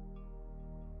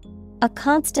 A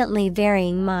constantly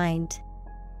varying mind.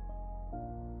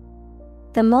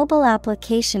 The mobile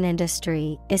application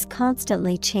industry is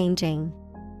constantly changing.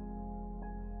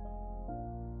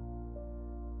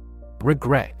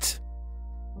 Regret.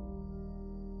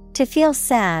 To feel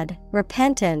sad,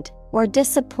 repentant, or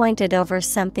disappointed over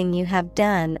something you have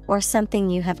done or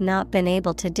something you have not been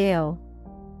able to do.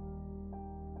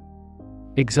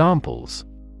 Examples: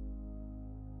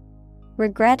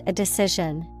 Regret a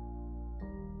decision.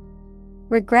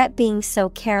 Regret being so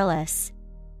careless.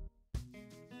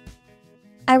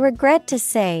 I regret to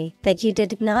say that you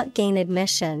did not gain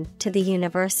admission to the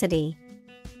university.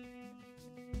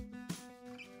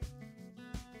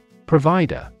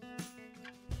 Provider.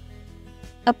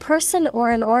 A person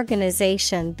or an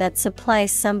organization that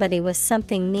supplies somebody with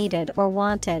something needed or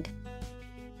wanted.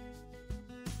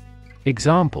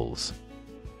 Examples: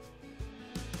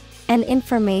 An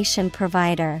information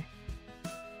provider.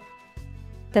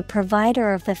 The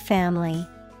provider of the family.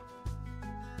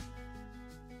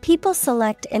 People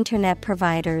select internet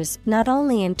providers not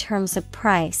only in terms of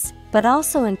price, but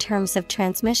also in terms of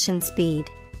transmission speed.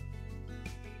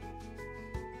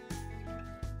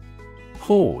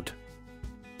 Hoard.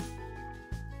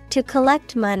 To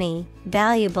collect money,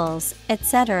 valuables,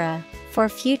 etc., for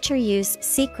future use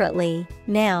secretly.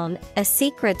 Noun, a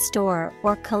secret store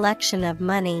or collection of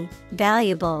money,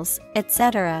 valuables,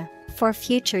 etc., for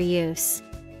future use.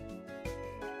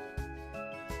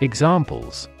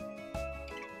 Examples: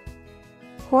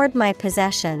 Hoard my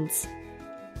possessions.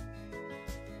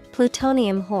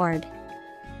 Plutonium hoard.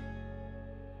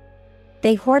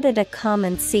 They hoarded a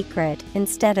common secret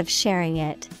instead of sharing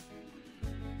it.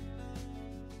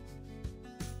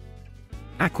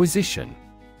 Acquisition.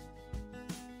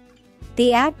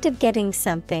 The act of getting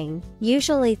something,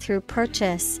 usually through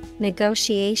purchase,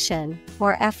 negotiation,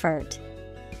 or effort.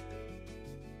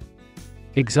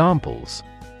 Examples: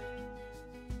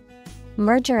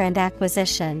 Merger and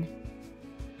acquisition.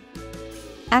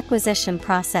 Acquisition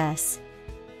process.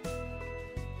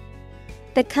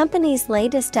 The company's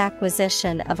latest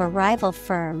acquisition of a rival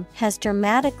firm has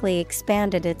dramatically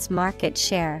expanded its market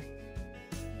share.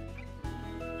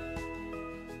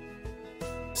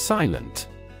 Silent.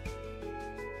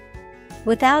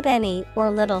 Without any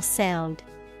or little sound.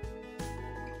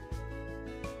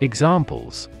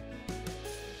 Examples: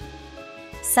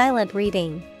 Silent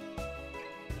reading.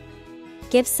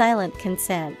 Give silent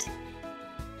consent.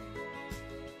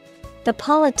 The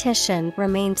politician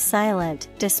remained silent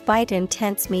despite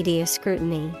intense media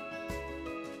scrutiny.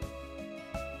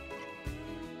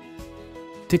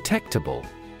 Detectable.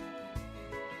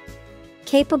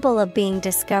 Capable of being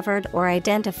discovered or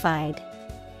identified.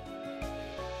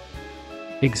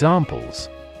 Examples: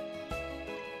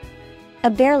 A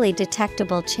barely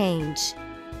detectable change.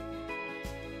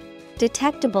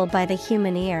 Detectable by the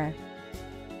human ear.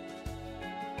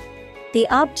 The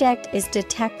object is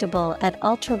detectable at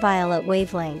ultraviolet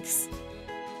wavelengths.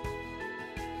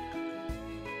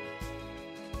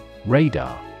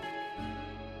 Radar.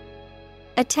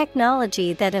 A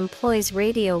technology that employs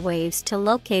radio waves to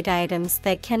locate items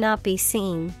that cannot be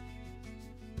seen.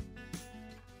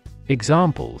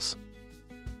 Examples: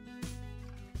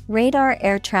 Radar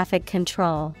air traffic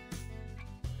control.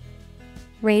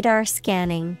 Radar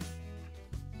scanning.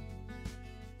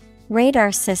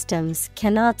 Radar systems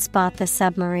cannot spot the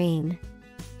submarine.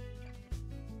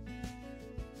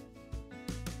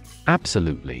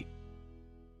 Absolutely.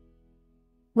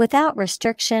 Without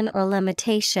restriction or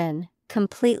limitation,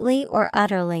 completely or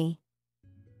utterly.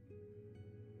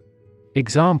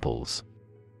 Examples: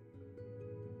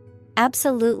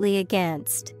 Absolutely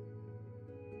against.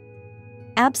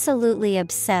 Absolutely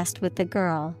obsessed with the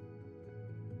girl.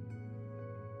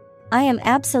 I am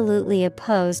absolutely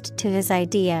opposed to his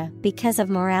idea because of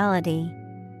morality.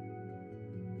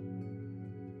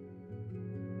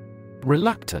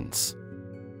 Reluctance.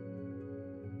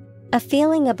 A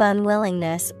feeling of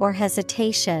unwillingness or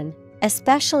hesitation,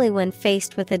 especially when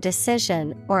faced with a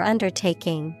decision or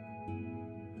undertaking.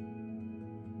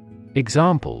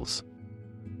 Examples: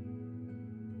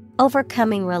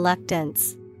 Overcoming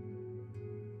reluctance.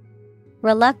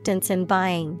 Reluctance in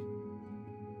buying.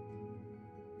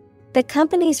 The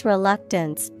company's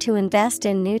reluctance to invest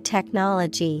in new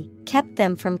technology kept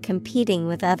them from competing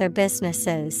with other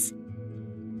businesses.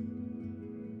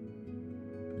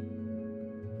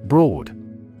 Broad.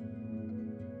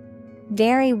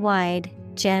 Very wide,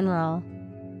 general.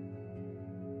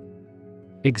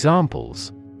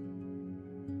 Examples: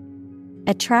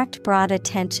 Attract broad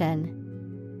attention.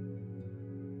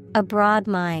 A broad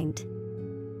mind.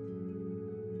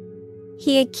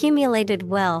 He accumulated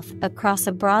wealth across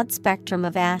a broad spectrum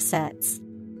of assets.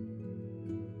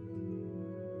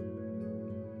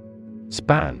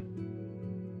 Span.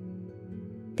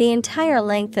 The entire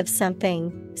length of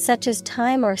something, such as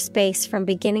time or space from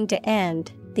beginning to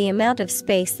end, the amount of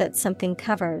space that something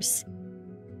covers.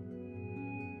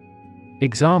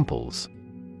 Examples: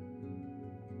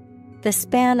 The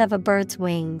span of a bird's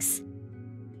wings.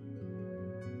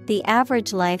 The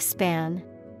average lifespan.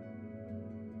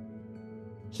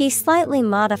 He slightly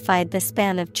modified the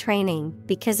span of training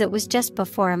because it was just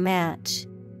before a match.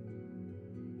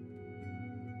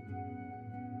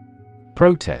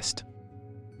 Protest.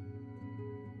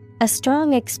 A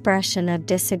strong expression of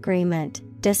disagreement,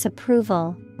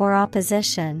 disapproval, or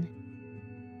opposition.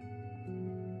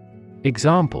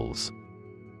 Examples: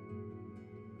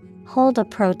 Hold a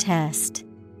protest.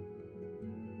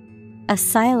 A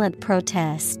silent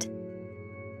protest.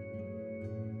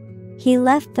 He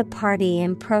left the party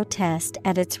in protest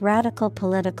at its radical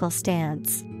political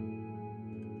stance.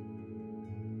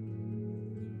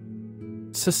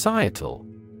 Societal.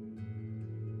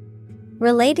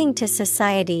 Relating to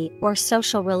society or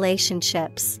social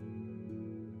relationships.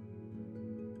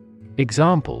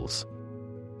 Examples: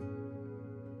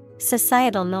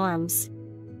 Societal norms.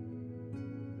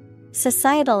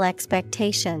 Societal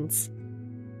expectations.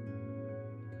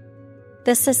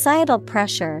 The societal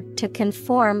pressure to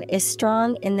conform is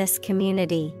strong in this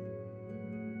community.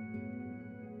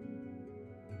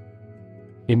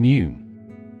 Immune.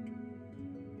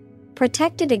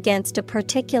 Protected against a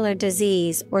particular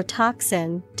disease or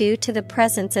toxin due to the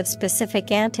presence of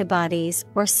specific antibodies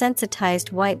or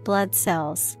sensitized white blood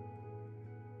cells.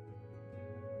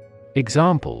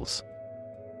 Examples: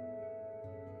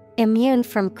 Immune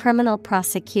from criminal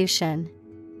prosecution.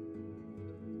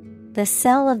 The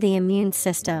cell of the immune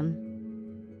system.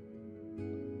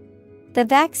 The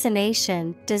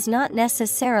vaccination does not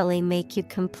necessarily make you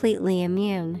completely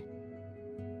immune.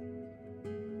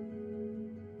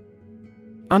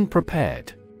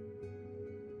 Unprepared.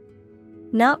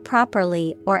 Not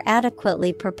properly or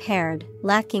adequately prepared,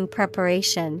 lacking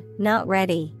preparation, not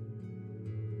ready.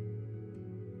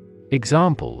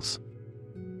 Examples: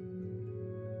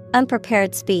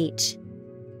 Unprepared speech.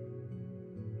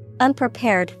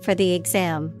 Unprepared for the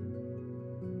exam.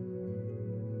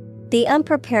 The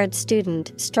unprepared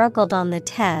student struggled on the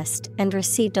test and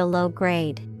received a low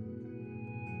grade.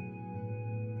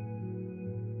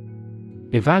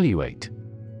 Evaluate.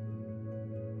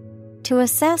 To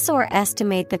assess or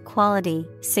estimate the quality,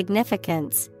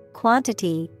 significance,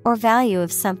 quantity, or value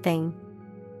of something.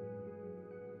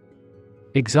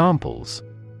 Examples: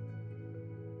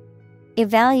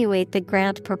 Evaluate the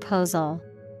grant proposal.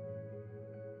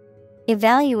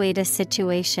 Evaluate a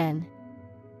situation.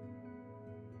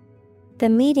 The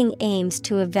meeting aims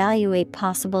to evaluate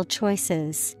possible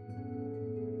choices.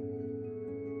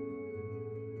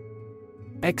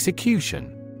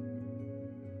 Execution.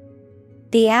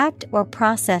 The act or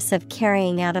process of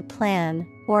carrying out a plan,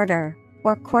 order,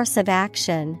 or course of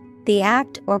action. The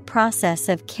act or process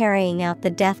of carrying out the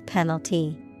death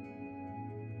penalty.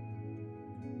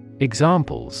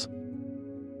 Examples: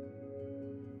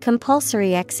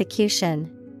 Compulsory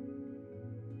execution.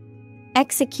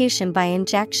 Execution by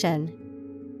injection.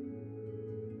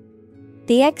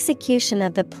 The execution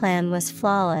of the plan was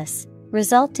flawless,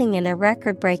 resulting in a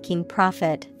record-breaking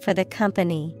profit for the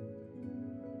company.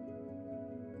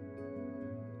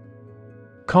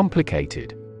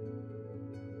 Complicated.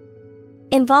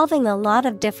 Involving a lot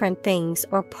of different things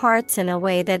or parts in a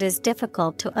way that is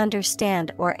difficult to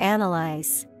understand or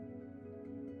analyze.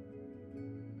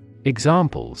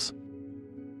 Examples: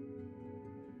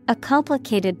 A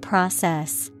complicated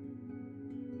process.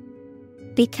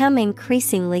 Become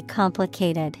increasingly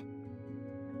complicated.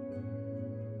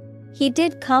 He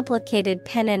did complicated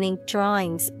pen and ink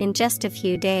drawings in just a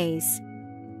few days.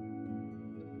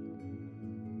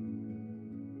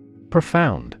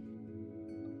 Profound.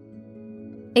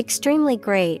 Extremely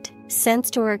great,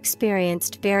 sensed or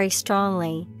experienced very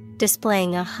strongly,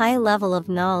 displaying a high level of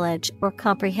knowledge or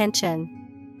comprehension.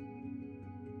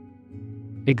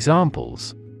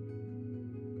 Examples: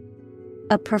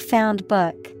 A profound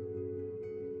book.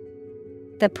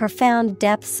 The profound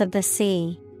depths of the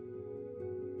sea.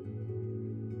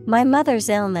 My mother's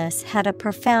illness had a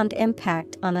profound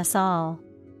impact on us all.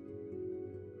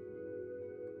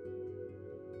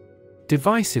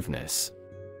 Divisiveness.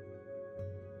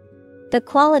 The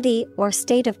quality or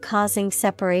state of causing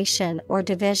separation or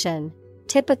division,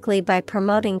 typically by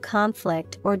promoting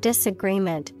conflict or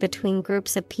disagreement between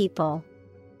groups of people.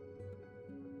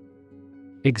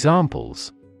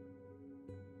 Examples: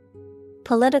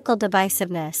 Political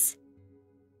divisiveness.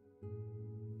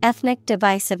 Ethnic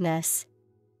divisiveness.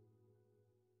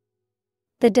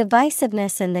 The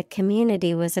divisiveness in the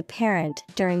community was apparent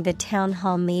during the town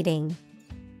hall meeting.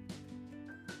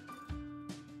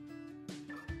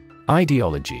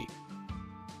 Ideology.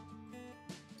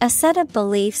 A set of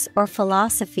beliefs or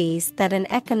philosophies that an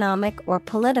economic or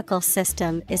political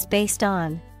system is based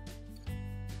on.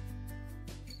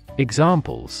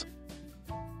 Examples: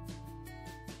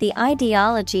 The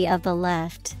ideology of the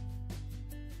left.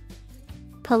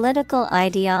 Political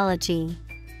ideology.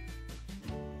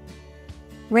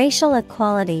 Racial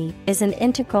equality is an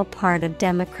integral part of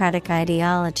democratic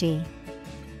ideology.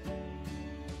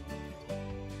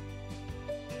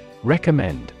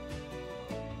 Recommend.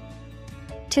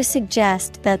 To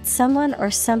suggest that someone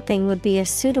or something would be a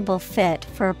suitable fit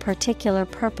for a particular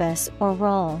purpose or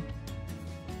role.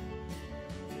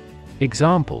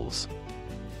 Examples: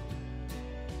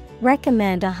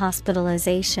 Recommend a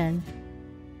hospitalization.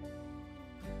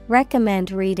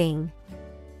 Recommend reading.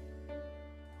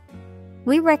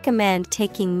 We recommend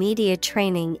taking media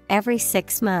training every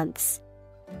 6 months.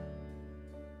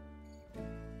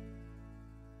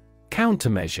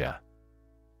 Countermeasure.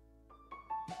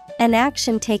 An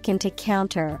action taken to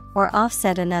counter or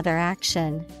offset another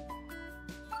action.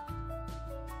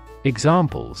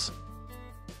 Examples: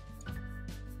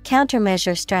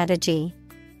 Countermeasure strategy.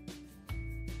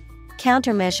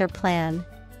 Countermeasure plan.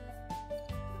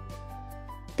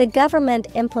 The government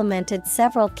implemented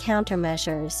several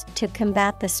countermeasures to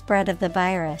combat the spread of the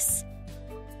virus.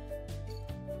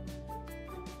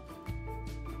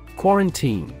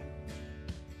 Quarantine.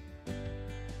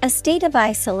 A state of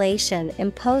isolation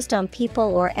imposed on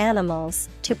people or animals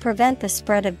to prevent the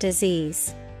spread of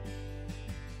disease.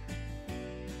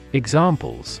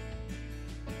 Examples: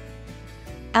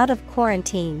 Out of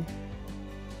quarantine.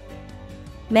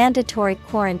 Mandatory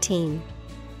quarantine.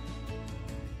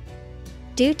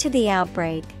 Due to the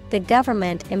outbreak, the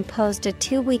government imposed a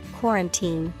 2-week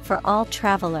quarantine for all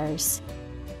travelers.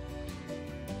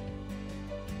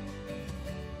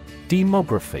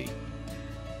 Demography.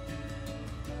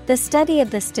 The study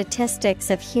of the statistics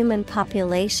of human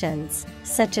populations,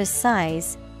 such as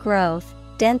size, growth,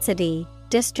 density,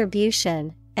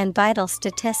 distribution, and vital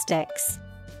statistics.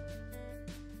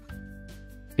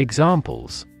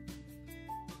 Examples: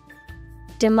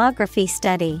 Demography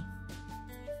study.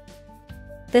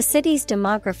 The city's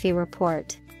demography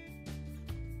report.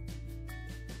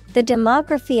 The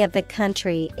demography of the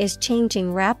country is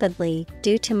changing rapidly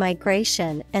due to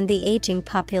migration and the aging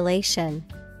population.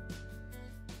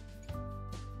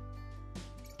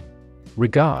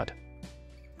 Regard.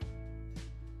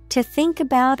 To think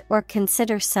about or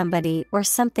consider somebody or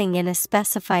something in a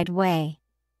specified way.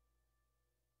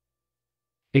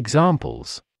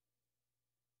 Examples: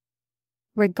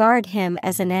 Regard him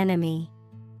as an enemy.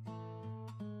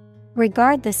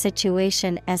 Regard the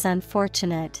situation as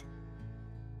unfortunate.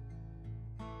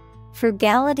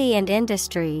 Frugality and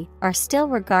industry are still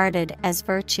regarded as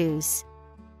virtues.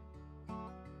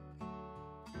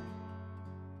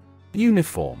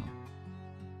 Uniform.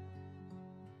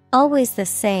 Always the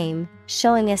same,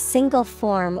 showing a single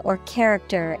form or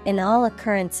character in all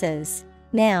occurrences.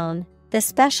 Noun, the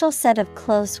special set of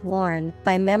clothes worn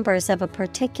by members of a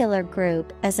particular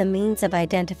group as a means of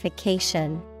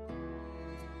identification.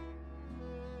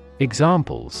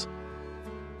 Examples: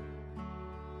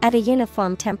 At a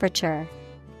uniform temperature.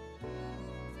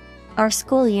 Our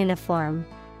school uniform.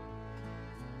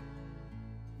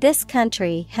 This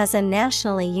country has a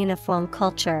nationally uniform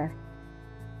culture.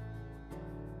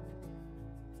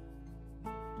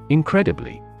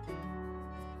 Incredibly.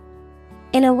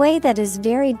 In a way that is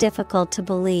very difficult to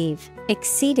believe,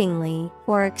 exceedingly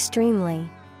or extremely.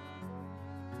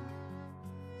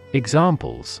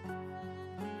 Examples: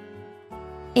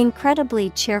 Incredibly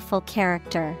cheerful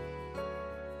character.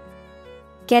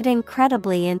 Get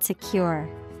incredibly insecure.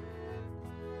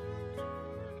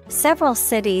 Several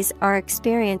cities are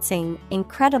experiencing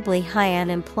incredibly high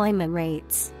unemployment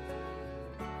rates.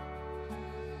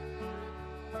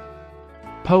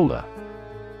 Polar.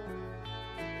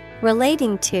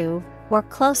 Relating to, or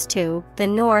close to, the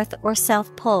North or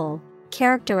South Pole,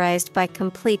 characterized by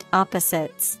complete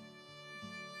opposites.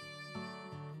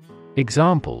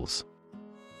 Examples: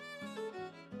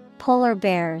 Polar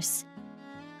bears.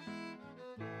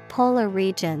 Polar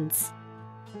regions.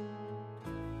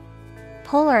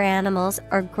 Polar animals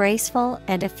are graceful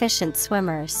and efficient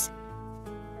swimmers.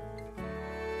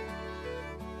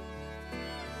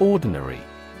 Ordinary.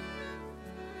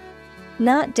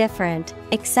 Not different,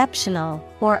 exceptional,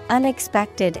 or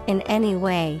unexpected in any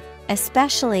way,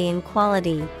 especially in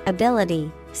quality, ability,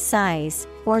 size,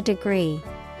 or degree.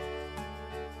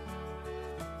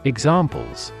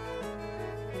 Examples: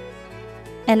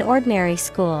 An ordinary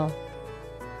school.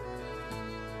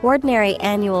 Ordinary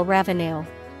annual revenue.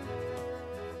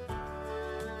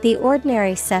 The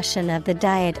ordinary session of the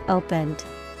Diet opened.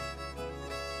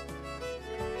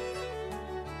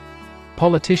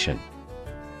 Politician.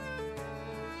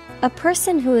 A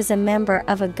person who is a member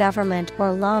of a government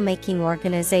or lawmaking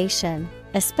organization,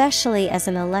 especially as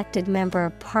an elected member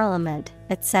of parliament,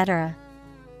 etc.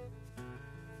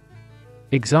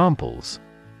 Examples: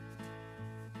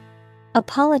 A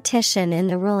politician in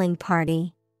the ruling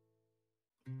party.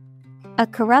 A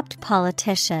corrupt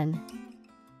politician.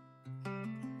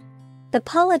 The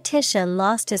politician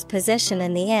lost his position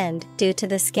in the end due to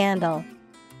the scandal.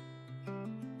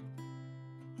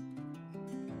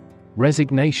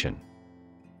 Resignation.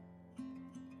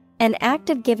 An act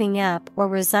of giving up or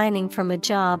resigning from a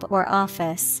job or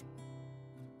office.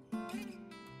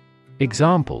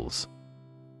 Examples: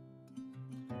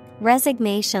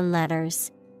 Resignation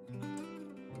letters.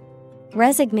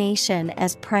 Resignation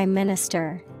as Prime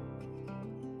Minister.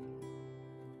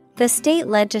 The state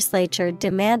legislature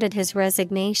demanded his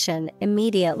resignation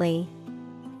immediately.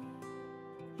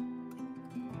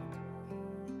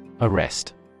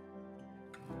 Arrest.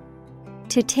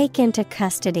 To take into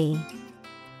custody.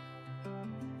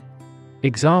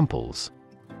 Examples: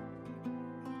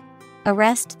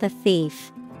 Arrest the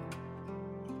thief.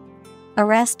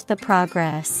 Arrest the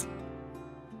progress.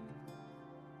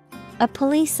 A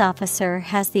police officer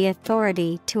has the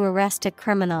authority to arrest a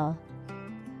criminal.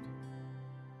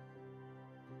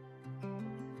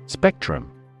 Spectrum.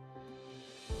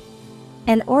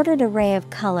 An ordered array of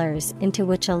colors into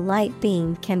which a light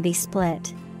beam can be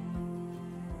split.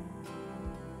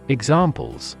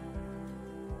 Examples: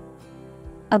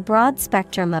 A broad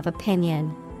spectrum of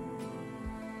opinion.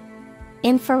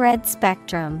 Infrared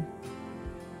spectrum.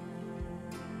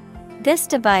 This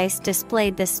device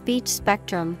displayed the speech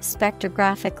spectrum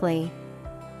spectrographically.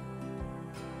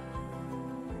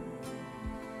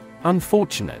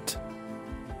 Unfortunate.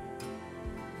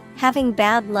 Having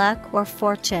bad luck or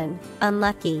fortune,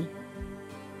 unlucky.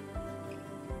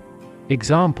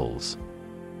 Examples: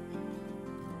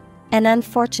 An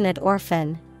unfortunate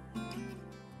orphan.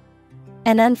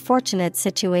 An unfortunate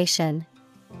situation.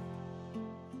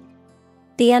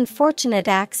 The unfortunate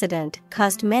accident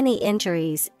caused many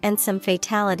injuries and some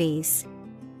fatalities.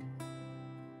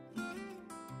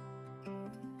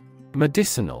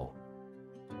 Medicinal.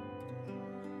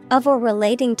 Of or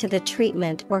relating to the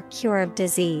treatment or cure of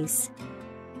disease.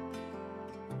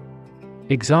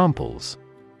 Examples: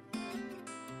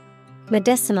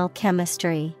 Medicinal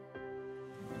chemistry.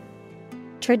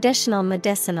 Traditional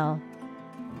medicinal.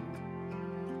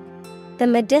 The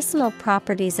medicinal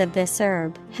properties of this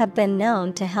herb have been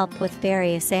known to help with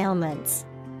various ailments.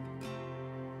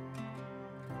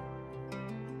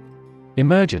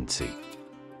 Emergency.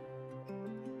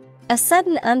 A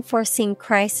sudden unforeseen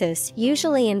crisis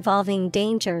usually involving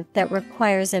danger that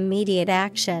requires immediate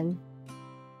action.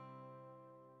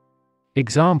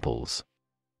 Examples: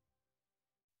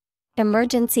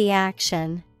 Emergency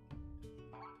action.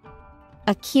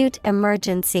 Acute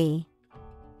emergency.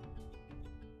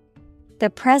 The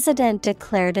president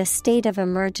declared a state of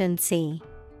emergency.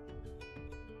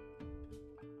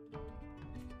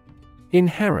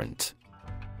 Inherent.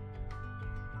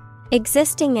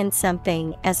 Existing in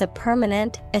something as a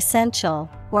permanent, essential,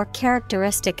 or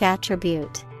characteristic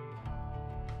attribute.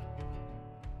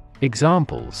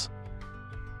 Examples: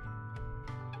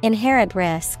 Inherent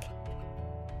risk.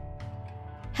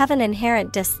 Have an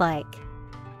inherent dislike.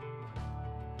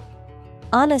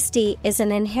 Honesty is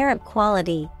an inherent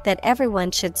quality that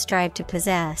everyone should strive to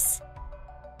possess.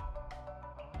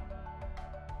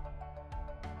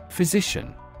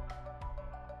 Physician.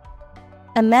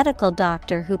 A medical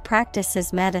doctor who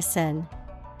practices medicine.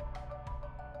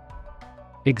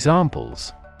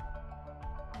 Examples: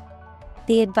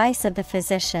 the advice of the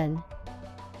physician.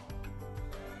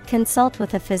 Consult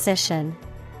with a physician.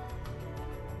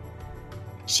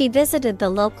 She visited the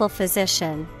local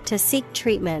physician to seek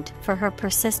treatment for her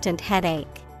persistent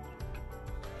headache.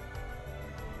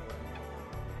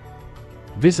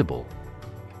 Visible.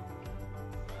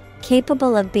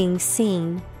 Capable of being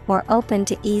seen or open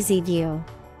to easy view.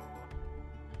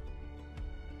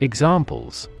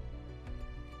 Examples: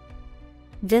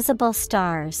 visible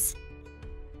stars.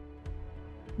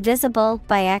 Visible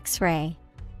by X-ray.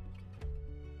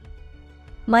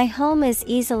 My home is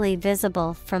easily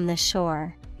visible from the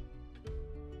shore.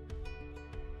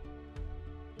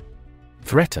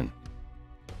 Threaten.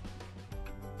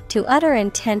 To utter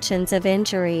intentions of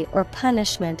injury or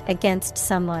punishment against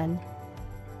someone.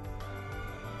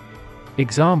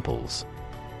 Examples: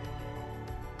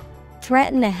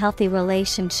 threaten a healthy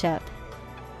relationship.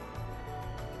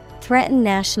 Threaten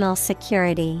national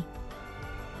security.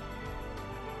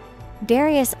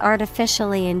 Various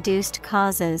artificially induced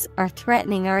causes are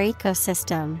threatening our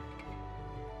ecosystem.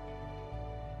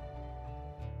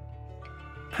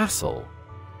 Hassle.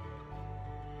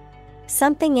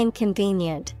 Something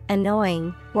inconvenient,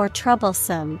 annoying, or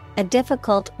troublesome, a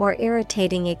difficult or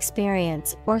irritating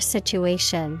experience or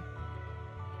situation.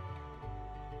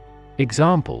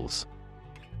 Examples: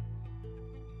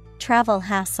 travel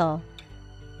hassle.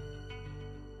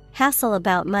 Hassle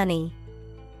about money.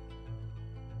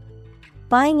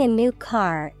 Buying a new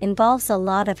car involves a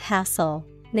lot of hassle,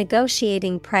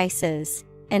 negotiating prices,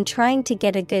 and trying to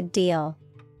get a good deal.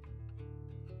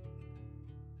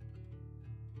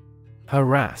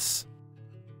 Harass.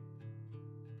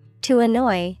 To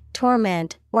annoy,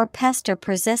 torment, or pester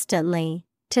persistently,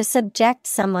 to subject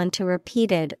someone to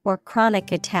repeated or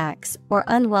chronic attacks or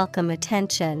unwelcome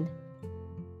attention.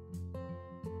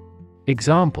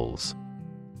 Examples: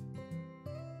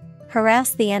 harass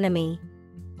the enemy.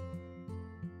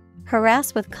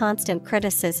 Harass with constant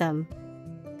criticism.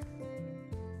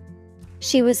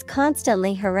 She was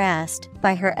constantly harassed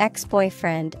by her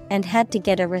ex-boyfriend and had to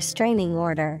get a restraining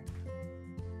order.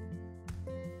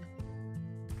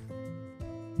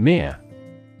 Mere.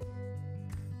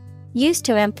 Used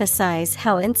to emphasize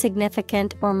how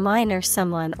insignificant or minor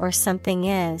someone or something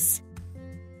is.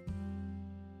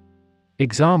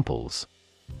 Examples: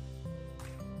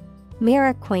 mere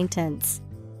acquaintance.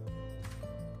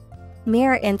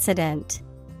 Mere incident.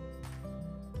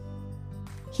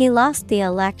 He lost the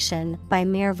election by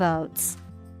mere votes.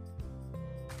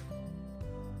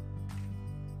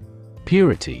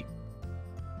 Purity.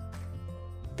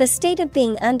 The state of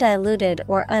being undiluted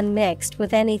or unmixed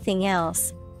with anything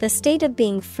else, the state of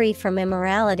being free from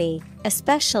immorality,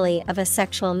 especially of a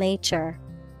sexual nature.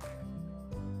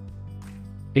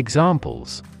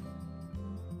 Examples: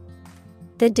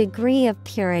 the degree of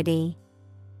purity.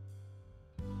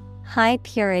 High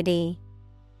purity.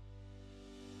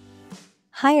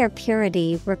 Higher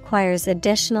purity requires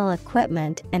additional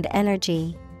equipment and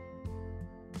energy.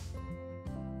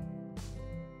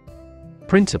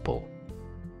 Principle.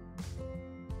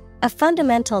 A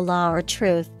fundamental law or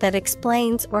truth that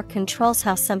explains or controls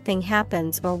how something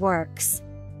happens or works.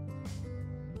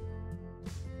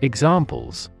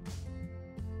 Examples: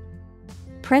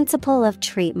 principle of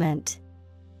treatment.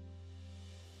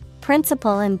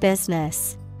 Principle in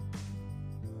business.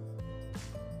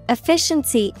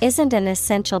 Efficiency isn't an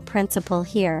essential principle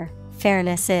here,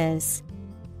 fairness is.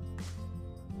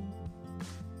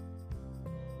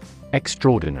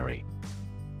 Extraordinary.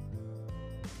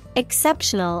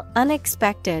 Exceptional,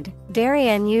 unexpected, very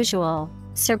unusual,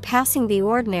 surpassing the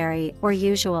ordinary or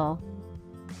usual.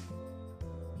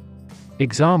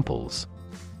 Examples: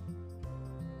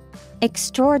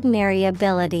 extraordinary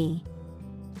ability.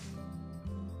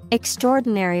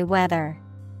 Extraordinary weather.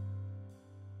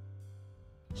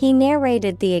 He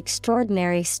narrated the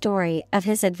extraordinary story of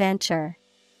his adventure.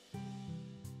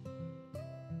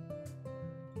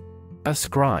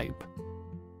 Ascribe.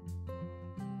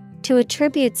 To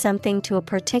attribute something to a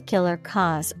particular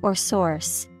cause or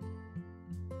source.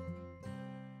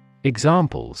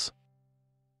 Examples: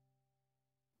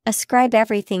 ascribe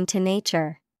everything to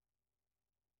nature.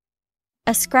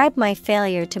 Ascribe my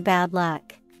failure to bad luck.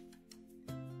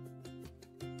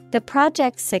 The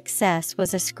project's success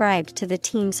was ascribed to the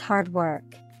team's hard work.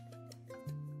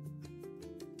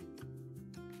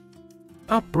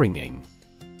 Upbringing.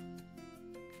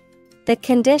 The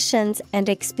conditions and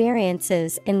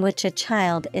experiences in which a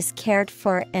child is cared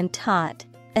for and taught,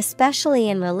 especially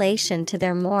in relation to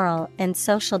their moral and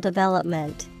social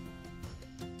development.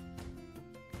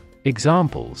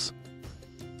 Examples: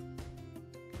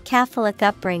 Catholic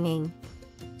upbringing.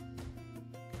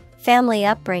 Family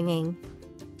upbringing.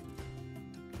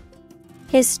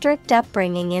 His strict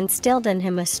upbringing instilled in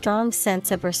him a strong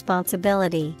sense of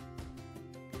responsibility.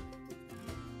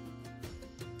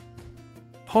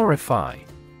 Horrify.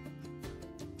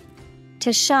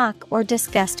 To shock or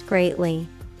disgust greatly.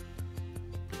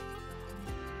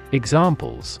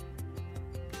 Examples: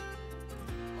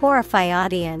 Horrify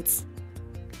audience.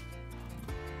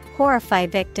 Horrify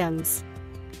victims.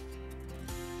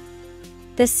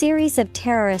 The series of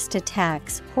terrorist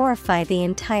attacks horrify the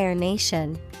entire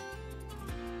nation.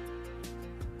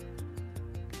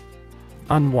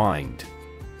 Unwind.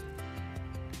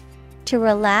 To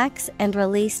relax and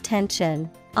release tension,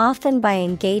 often by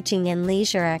engaging in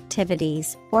leisure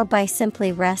activities or by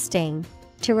simply resting.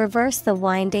 To reverse the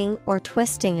winding or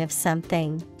twisting of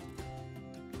something.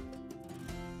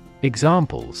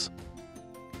 Examples: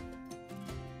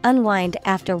 Unwind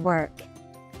after work.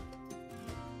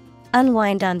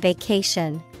 Unwind on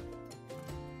vacation.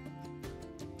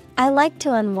 I like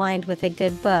to unwind with a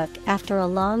good book after a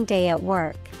long day at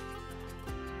work.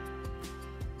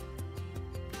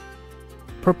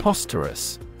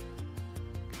 Preposterous.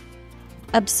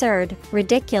 Absurd,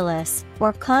 ridiculous,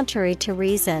 or contrary to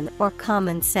reason or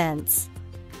common sense.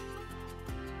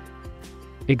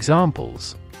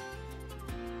 Examples: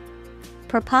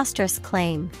 Preposterous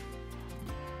claim.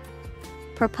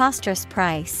 Preposterous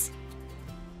price.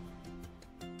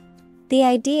 The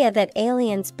idea that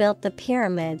aliens built the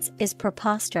pyramids is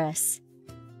preposterous.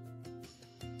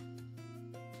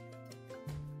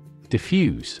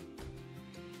 Diffuse.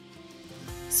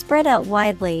 Spread out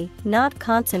widely, not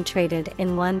concentrated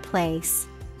in one place.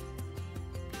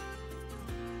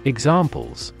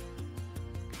 Examples: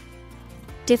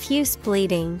 Diffuse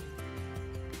bleeding.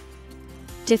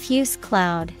 Diffuse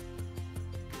cloud.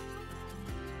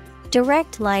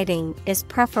 Direct lighting is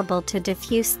preferable to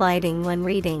diffuse lighting when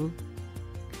reading.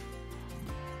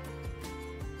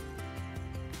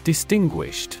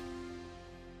 Distinguished.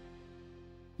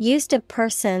 Used of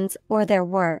persons or their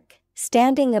work,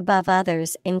 standing above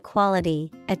others in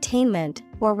quality, attainment,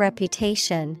 or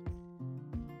reputation.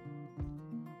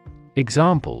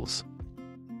 Examples: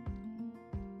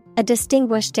 A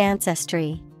distinguished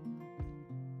ancestry.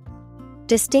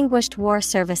 Distinguished war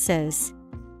services.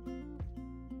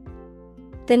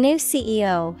 The new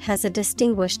CEO has a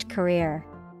distinguished career.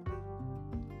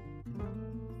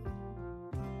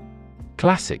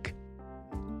 Classic.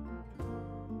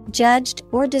 Judged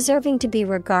or deserving to be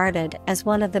regarded as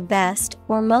one of the best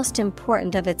or most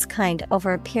important of its kind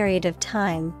over a period of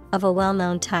time, of a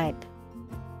well-known type.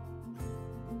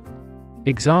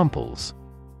 Examples: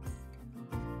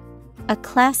 A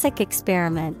classic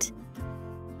experiment.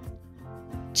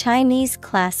 Chinese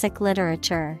classic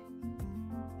literature.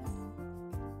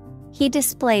 He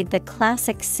displayed the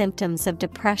classic symptoms of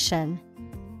depression.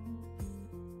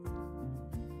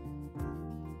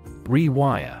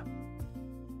 Rewire.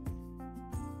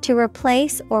 To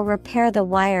replace or repair the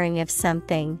wiring of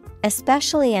something,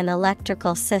 especially an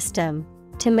electrical system,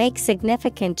 to make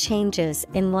significant changes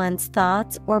in one's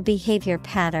thoughts or behavior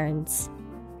patterns.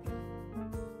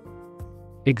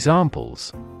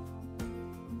 Examples: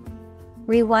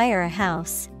 Rewire a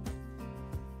house.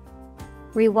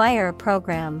 Rewire a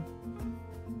program.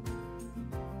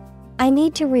 I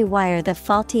need to rewire the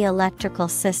faulty electrical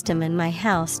system in my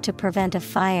house to prevent a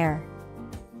fire.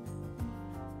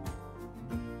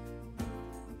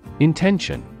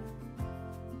 Intention.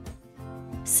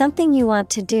 Something you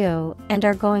want to do and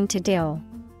are going to do.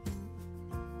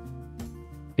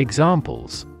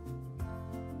 Examples: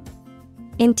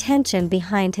 Intention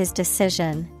behind his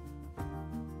decision.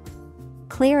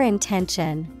 Clear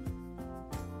intention.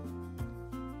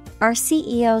 Our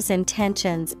CEO's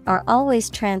intentions are always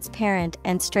transparent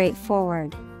and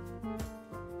straightforward.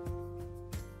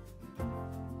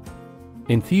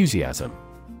 Enthusiasm.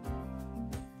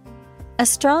 A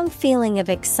strong feeling of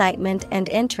excitement and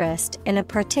interest in a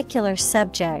particular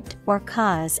subject or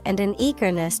cause and an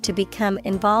eagerness to become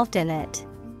involved in it.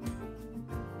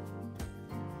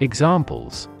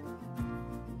 Examples: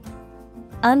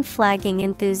 Unflagging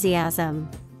enthusiasm.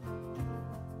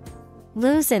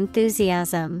 Lose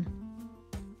enthusiasm.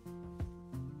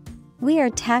 We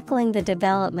are tackling the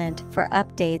development for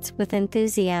updates with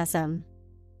enthusiasm.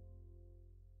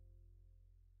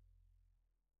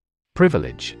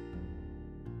 Privilege.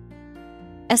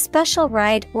 A special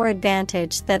right or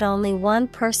advantage that only one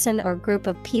person or group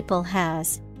of people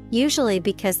has, usually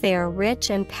because they are rich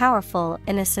and powerful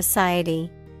in a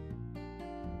society.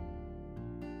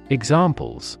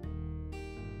 Examples: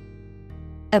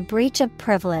 A breach of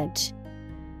privilege.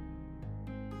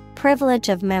 Privilege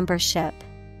of membership.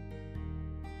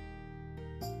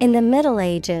 In the Middle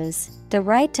Ages, the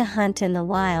right to hunt in the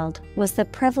wild was the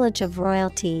privilege of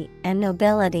royalty and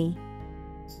nobility.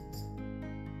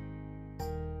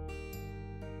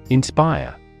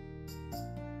 Inspire.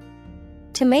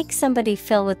 To make somebody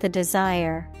feel with the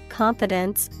desire,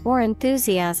 confidence, or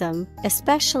enthusiasm,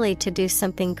 especially to do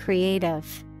something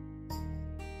creative.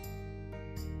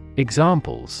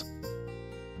 Examples: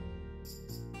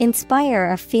 inspire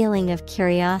a feeling of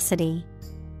curiosity.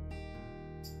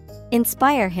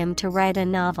 Inspire him to write a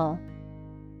novel.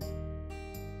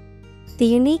 The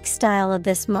unique style of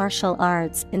this martial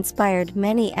arts inspired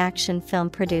many action film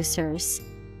producers.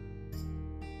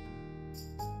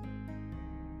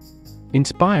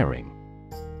 Inspiring.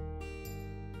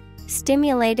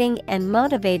 Stimulating and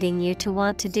motivating you to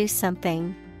want to do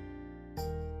something.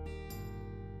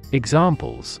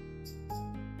 Examples: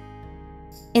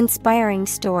 inspiring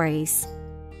stories.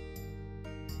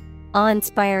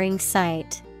 Awe-inspiring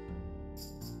sight.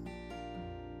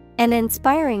 An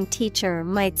inspiring teacher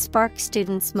might spark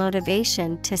students'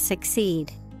 motivation to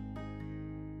succeed.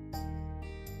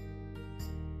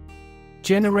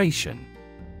 Generation.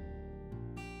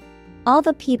 All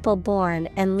the people born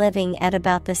and living at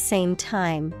about the same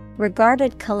time,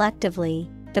 regarded collectively,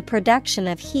 the production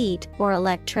of heat or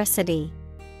electricity.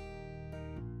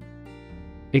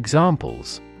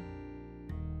 Examples: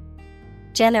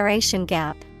 generation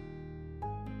gap.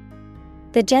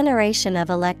 The generation of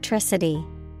electricity.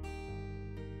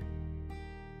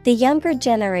 The younger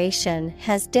generation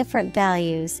has different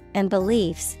values and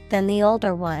beliefs than the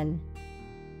older one.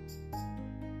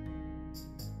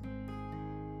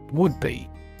 Would-be.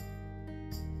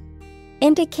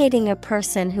 Indicating a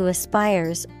person who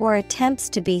aspires or attempts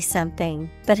to be something,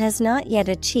 but has not yet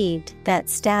achieved that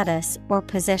status or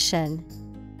position.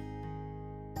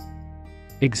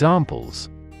 Examples: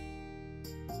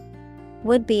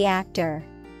 would-be actor.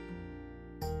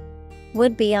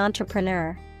 Would-be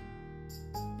entrepreneur.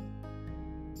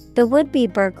 The would-be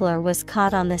burglar was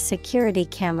caught on the security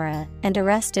camera and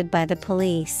arrested by the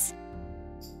police.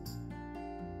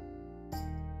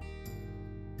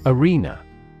 Arena.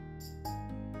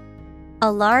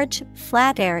 A large,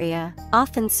 flat area,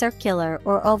 often circular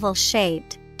or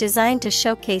oval-shaped, designed to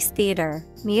showcase theater,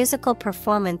 musical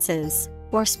performances,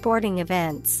 or sporting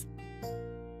events.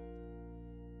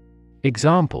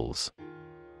 Examples: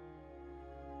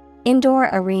 indoor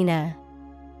arena.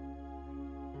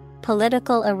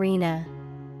 Political arena.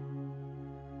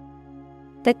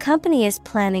 The company is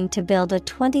planning to build a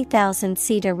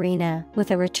 20,000-seat arena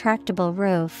with a retractable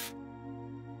roof.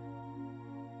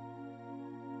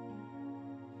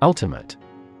 Ultimate.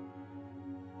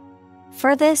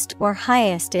 Furthest or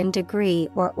highest in degree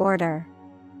or order.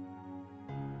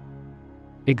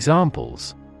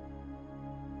 Examples: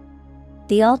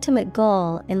 the ultimate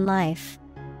goal in life.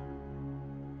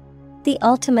 The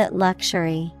ultimate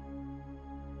luxury.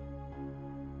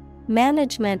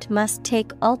 Management must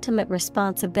take ultimate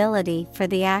responsibility for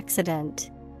the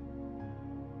accident.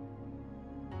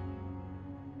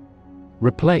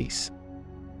 Replace.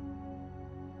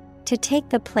 To take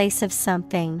the place of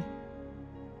something.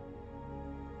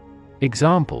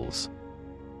 Examples: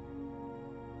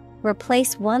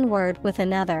 replace one word with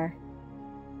another.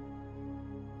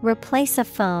 Replace a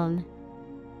phone.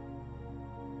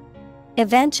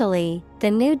 Eventually,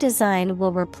 the new design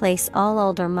will replace all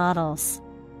older models.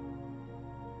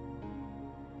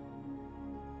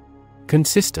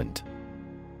 Consistent.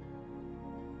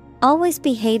 Always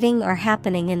behaving or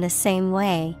happening in the same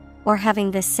way, or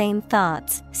having the same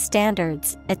thoughts,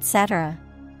 standards, etc.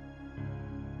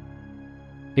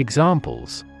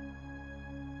 Examples: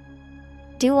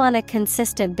 do on a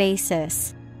consistent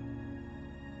basis.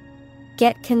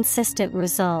 Get consistent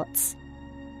results.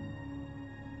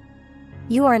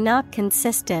 You are not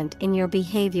consistent in your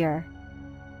behavior.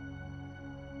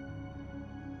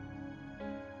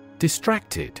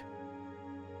 Distracted.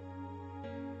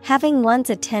 Having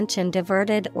one's attention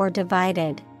diverted or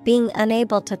divided, being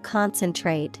unable to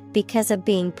concentrate because of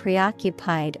being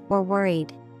preoccupied or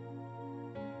worried.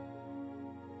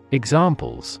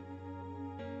 Examples: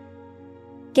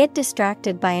 get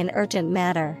distracted by an urgent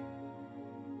matter.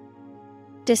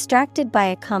 Distracted by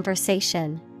a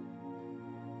conversation.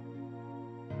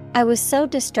 I was so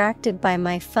distracted by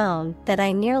my phone that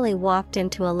I nearly walked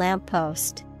into a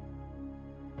lamppost.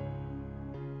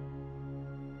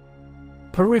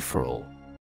 Peripheral.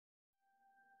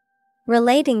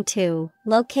 Relating to,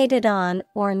 located on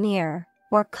or near,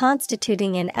 or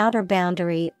constituting an outer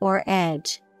boundary or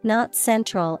edge, not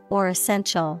central or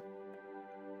essential.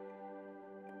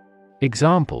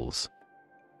 Examples: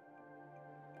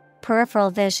 peripheral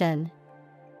vision.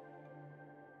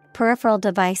 Peripheral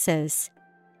devices.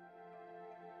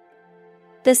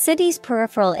 The city's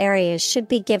peripheral areas should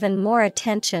be given more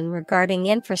attention regarding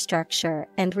infrastructure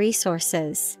and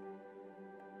resources.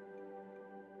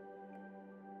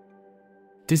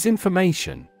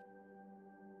 Disinformation.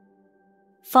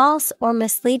 False or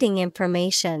misleading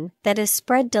information that is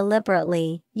spread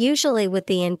deliberately, usually with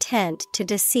the intent to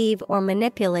deceive or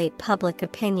manipulate public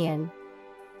opinion.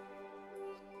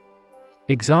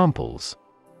 Examples: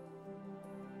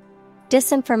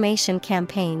 Disinformation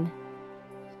campaign,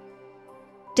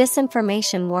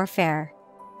 disinformation warfare.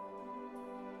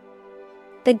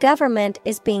 The government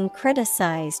is being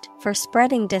criticized for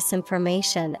spreading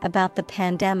disinformation about the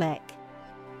pandemic.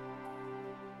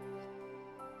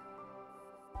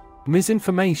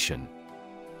 Misinformation.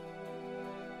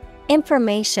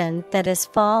 Information that is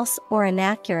false or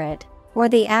inaccurate, or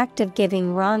the act of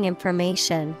giving wrong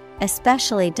information,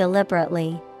 especially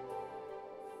deliberately.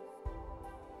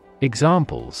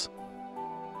 Examples: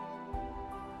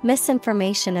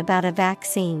 Misinformation about a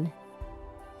vaccine.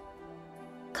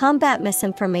 Combat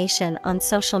misinformation on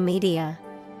social media.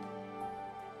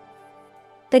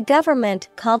 The government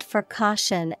called for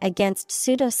caution against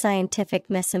pseudoscientific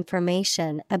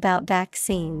misinformation about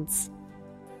vaccines.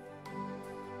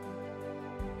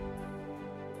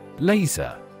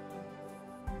 Laser.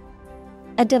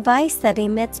 A device that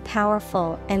emits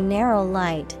powerful and narrow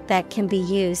light that can be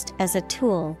used as a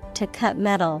tool to cut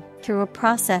metal through a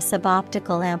process of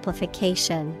optical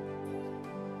amplification.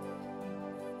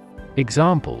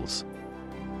 Examples: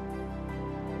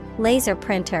 Laser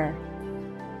printer,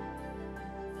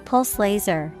 pulse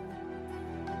laser.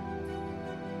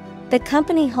 The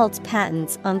company holds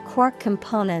patents on core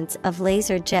components of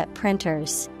laser jet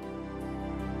printers.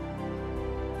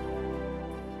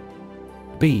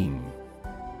 Beam.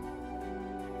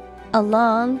 A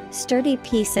long, sturdy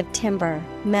piece of timber,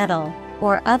 metal,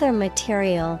 or other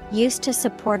material used to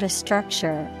support a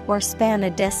structure or span a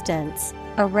distance,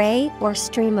 a ray or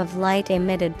stream of light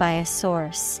emitted by a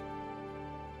source.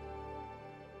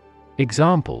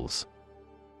 Examples: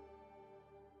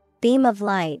 Beam of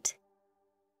light.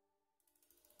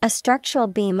 A structural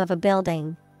beam of a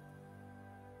building.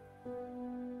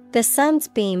 The sun's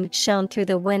beam shone through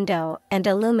the window and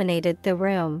illuminated the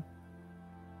room.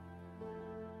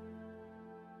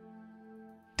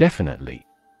 Definitely.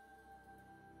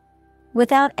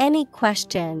 Without any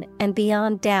question and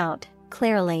beyond doubt,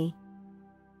 clearly.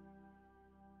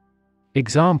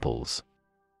 Examples: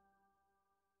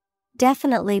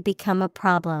 Definitely become a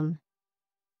problem.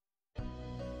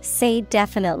 Say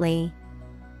definitely.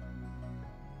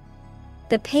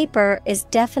 The paper is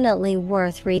definitely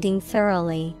worth reading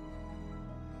thoroughly.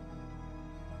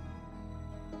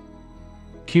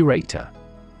 Curator.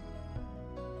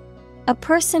 A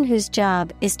person whose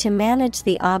job is to manage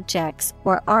the objects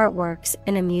or artworks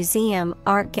in a museum,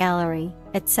 art gallery,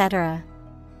 etc.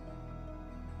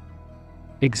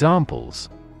 Examples: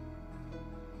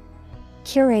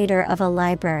 Curator of a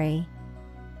library.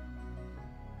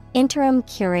 Interim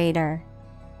curator.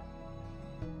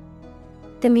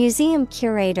 The museum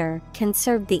curator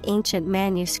conserved the ancient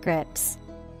manuscripts.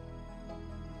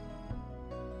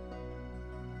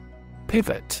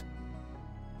 Pivot.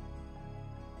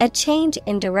 A change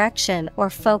in direction or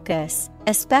focus,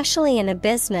 especially in a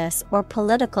business or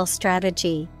political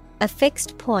strategy, a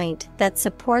fixed point that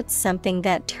supports something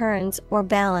that turns or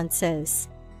balances.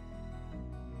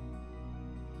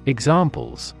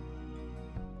 Examples: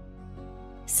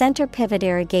 Center pivot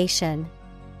irrigation.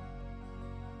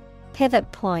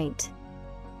 Pivot point.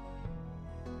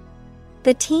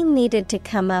 The team needed to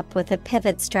come up with a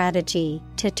pivot strategy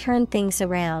to turn things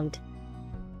around.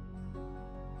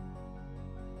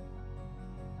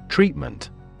 Treatment.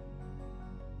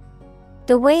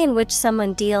 The way in which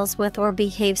someone deals with or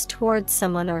behaves towards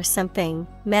someone or something,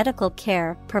 medical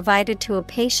care provided to a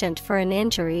patient for an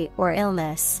injury or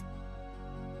illness.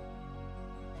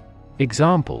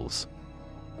 Examples: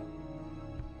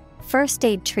 First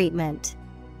aid treatment.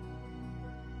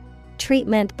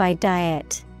 Treatment by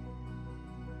diet.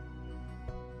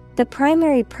 The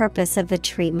primary purpose of the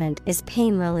treatment is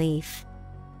pain relief.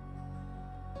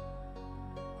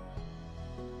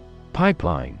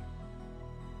 Pipeline.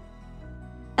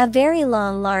 A very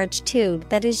long, large tube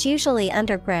that is usually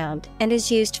underground and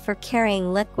is used for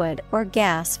carrying liquid or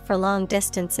gas for long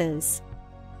distances.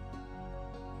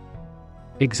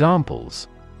 Examples: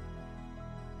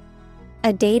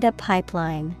 A data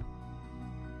pipeline.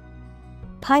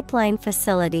 Pipeline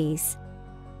facilities.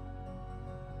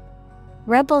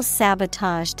 Rebels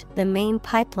sabotaged the main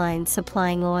pipeline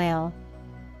supplying oil.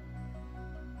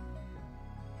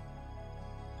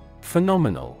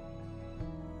 Phenomenal.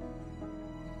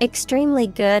 Extremely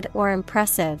good or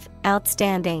impressive,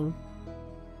 outstanding.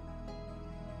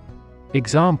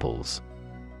 Examples: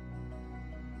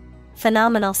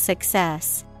 phenomenal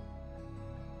success,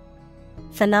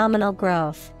 phenomenal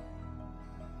growth.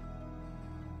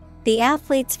 The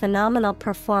athlete's phenomenal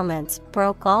performance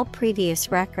broke all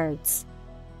previous records.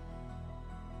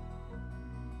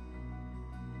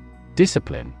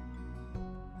 Discipline.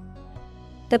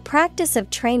 The practice of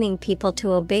training people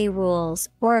to obey rules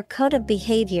or a code of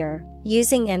behavior,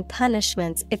 using and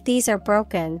punishments if these are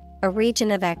broken, a region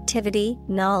of activity,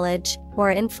 knowledge, or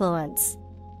influence.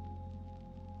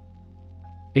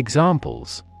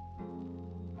 Examples: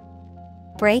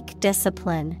 break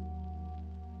discipline,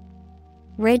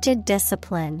 rigid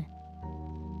discipline.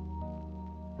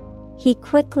 He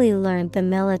quickly learned the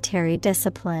military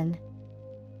discipline.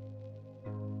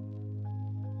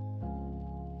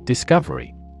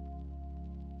 Discovery.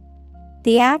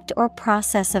 The act or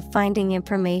process of finding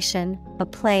information, a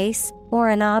place, or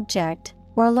an object,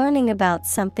 or learning about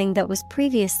something that was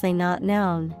previously not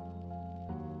known.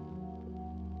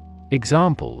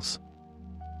 Examples: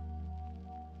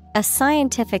 a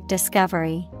scientific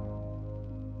discovery,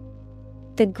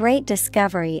 the great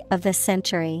discovery of the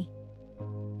century.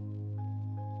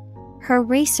 Her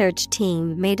research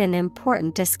team made an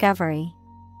important discovery.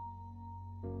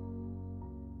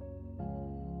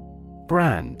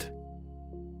 Brand.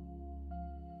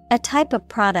 A type of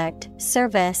product,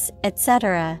 service,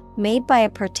 etc., made by a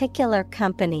particular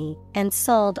company and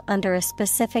sold under a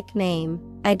specific name,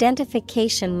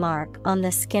 identification mark on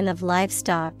the skin of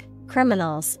livestock,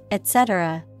 criminals,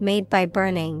 etc., made by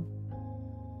burning.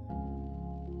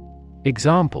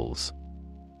 Examples: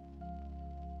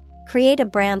 create a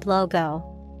brand logo,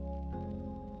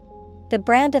 the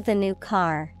brand of the new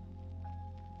car.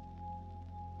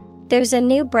 There's a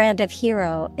new brand of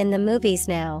hero in the movies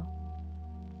now.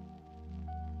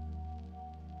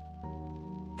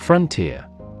 Frontier.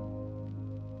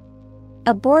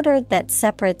 A border that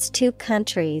separates two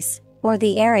countries, or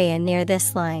the area near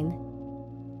this line.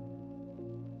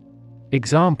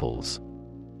 Examples: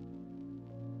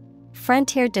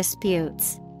 frontier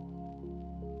disputes,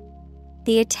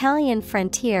 the Italian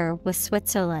frontier with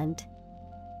Switzerland.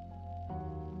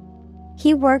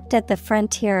 He worked at the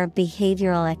frontier of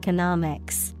behavioral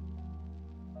economics.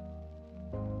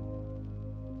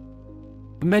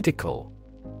 Medical.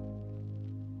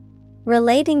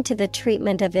 Relating to the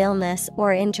treatment of illness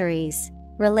or injuries,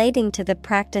 relating to the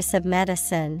practice of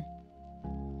medicine.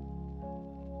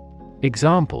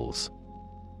 Examples: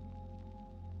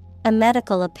 a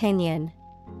medical opinion,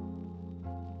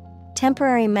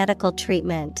 temporary medical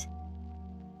treatment.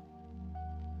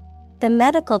 The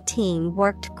medical team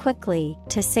worked quickly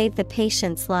to save the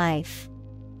patient's life.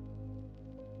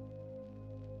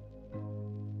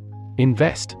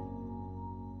 Invest.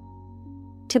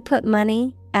 To put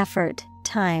money, effort,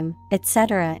 time,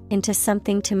 etc. into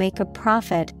something to make a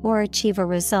profit or achieve a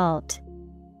result.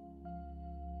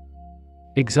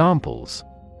 Examples: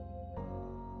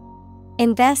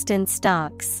 invest in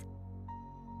stocks,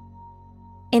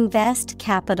 invest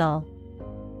capital.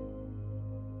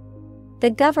 The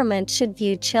government should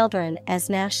view children as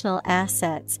national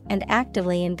assets and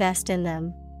actively invest in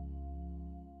them.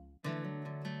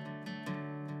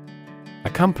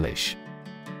 Accomplish.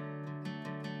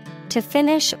 To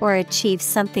finish or achieve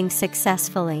something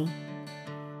successfully.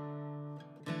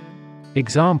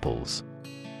 Examples: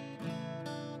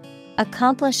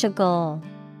 accomplish a goal,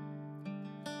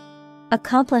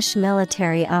 accomplish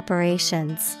military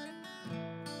operations.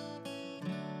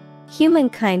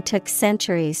 Humankind took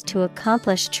centuries to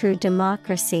accomplish true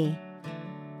democracy.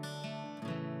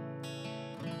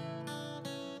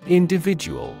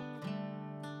 Individual.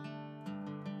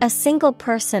 A single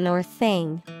person or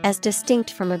thing, as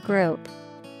distinct from a group.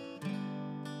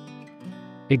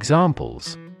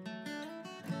 Examples: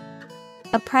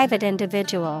 a private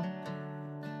individual,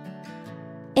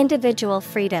 individual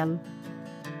freedom.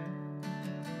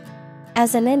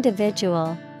 As an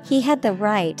individual, he had the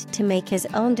right to make his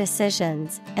own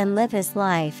decisions and live his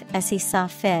life as he saw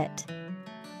fit.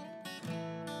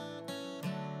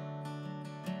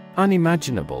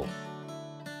 Unimaginable.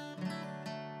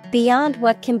 Beyond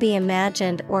what can be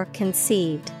imagined or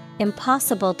conceived,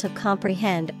 impossible to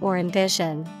comprehend or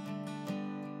envision.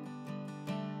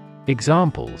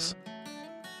 Examples: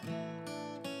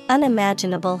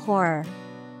 unimaginable horror,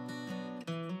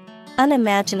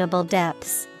 unimaginable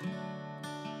depths.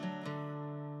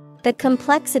 The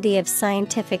complexity of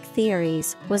scientific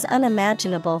theories was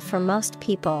unimaginable for most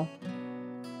people.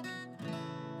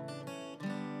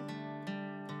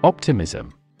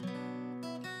 Optimism.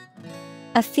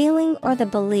 A feeling or the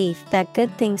belief that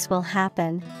good things will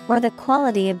happen, or the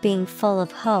quality of being full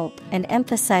of hope and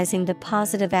emphasizing the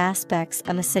positive aspects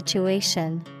of a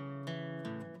situation.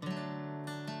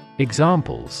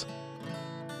 Examples: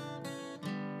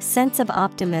 sense of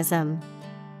optimism,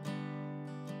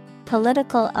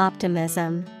 political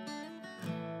optimism.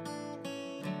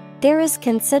 There is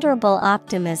considerable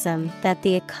optimism that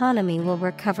the economy will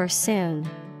recover soon.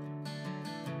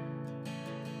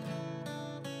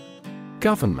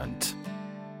 Government.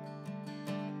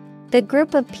 The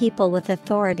group of people with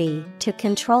authority to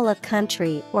control a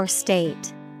country or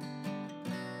state.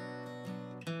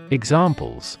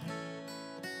 Examples: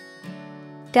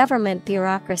 government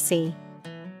bureaucracy,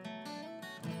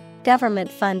 government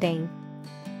funding.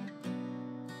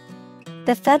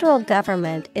 The federal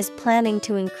government is planning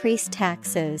to increase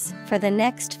taxes for the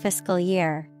next fiscal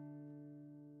year.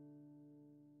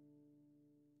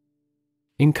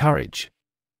 Encourage.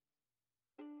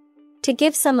 To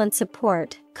give someone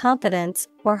support, confidence,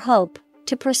 or hope,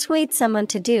 to persuade someone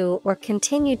to do or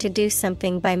continue to do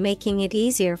something by making it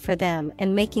easier for them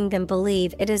and making them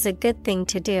believe it is a good thing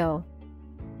to do.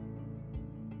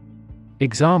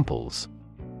 Examples: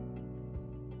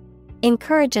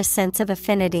 encourage a sense of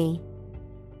affinity,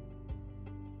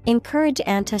 encourage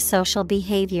antisocial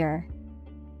behavior.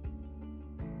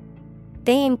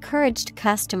 They encouraged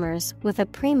customers with a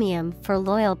premium for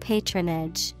loyal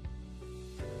patronage.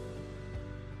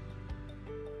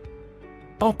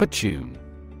 Opportune.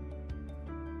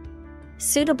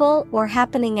 Suitable or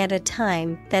happening at a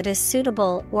time that is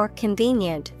suitable or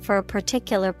convenient for a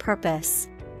particular purpose.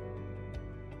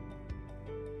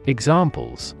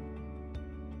 Examples: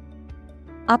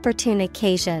 opportune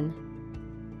occasion,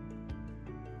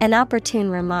 an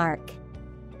opportune remark.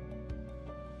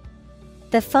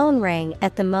 The phone rang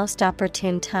at the most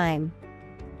opportune time.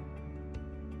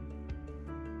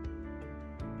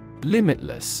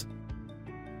 Limitless.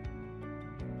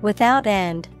 Without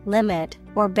end, limit,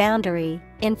 or boundary,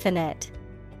 infinite.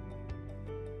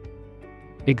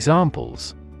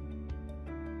 Examples: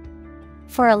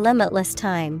 for a limitless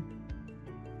time,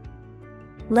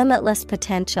 limitless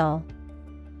potential.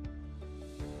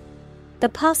 The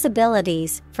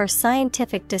possibilities for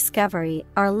scientific discovery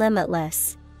are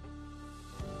limitless.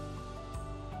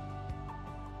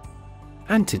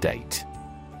 Antedate.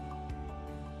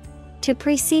 To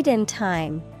precede in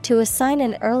time, to assign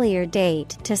an earlier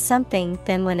date to something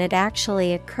than when it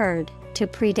actually occurred, to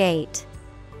predate.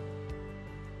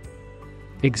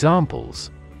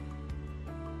 Examples: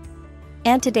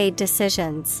 antedate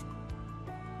decisions,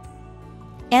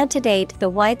 antedate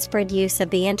the widespread use of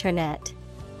the Internet.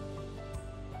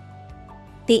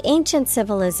 The ancient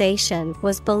civilization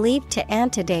was believed to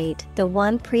antedate the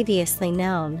one previously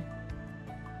known.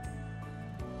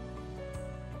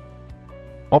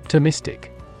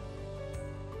 Optimistic.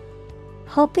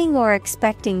 Hoping or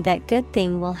expecting that good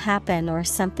thing will happen or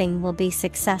something will be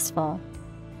successful.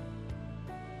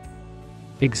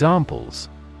 Examples: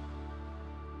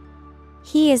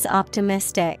 he is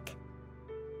optimistic.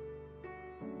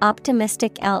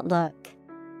 Optimistic outlook.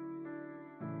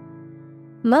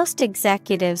 Most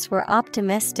executives were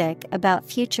optimistic about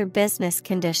future business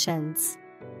conditions.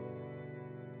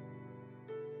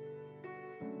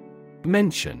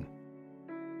 Mention.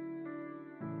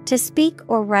 To speak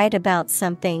or write about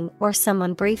something or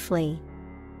someone briefly.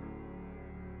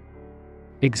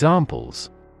 Examples: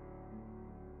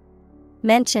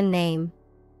 mention name.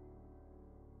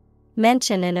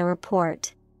 Mention in a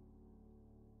report.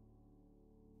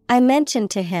 I mentioned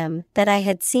to him that I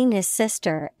had seen his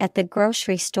sister at the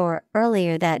grocery store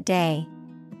earlier that day.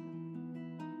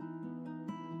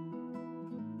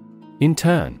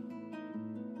 Intern.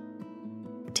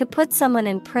 To put someone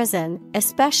in prison,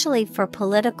 especially for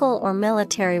political or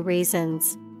military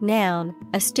reasons. Noun,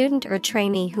 a student or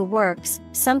trainee who works,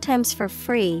 sometimes for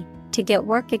free, to get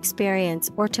work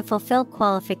experience or to fulfill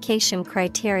qualification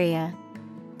criteria.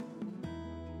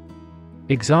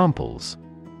 Examples: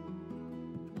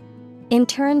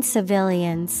 intern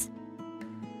civilians.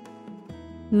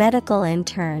 Medical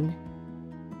intern.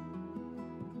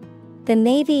 The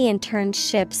Navy interned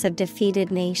ships of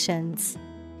defeated nations.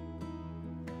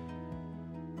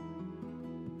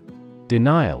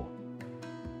 Denial.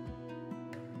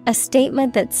 A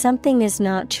statement that something is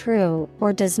not true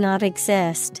or does not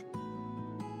exist.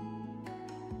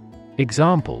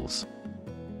 Examples: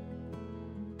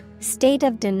 state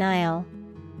of denial.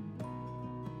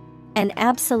 An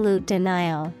absolute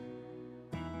denial.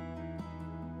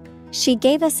 She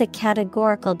gave us a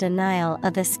categorical denial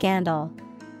of the scandal.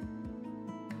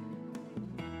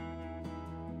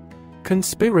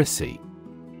 Conspiracy.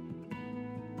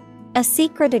 A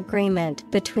secret agreement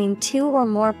between two or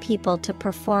more people to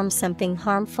perform something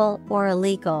harmful or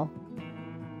illegal.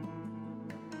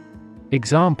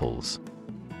 Examples: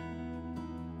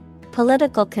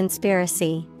 Political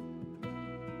conspiracy.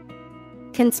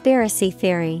 Conspiracy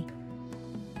theory.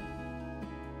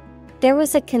 There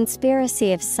was a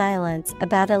conspiracy of silence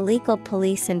about illegal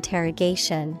police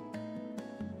interrogation.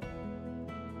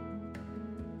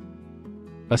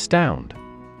 Astound.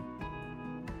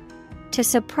 To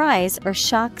surprise or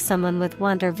shock someone with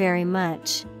wonder very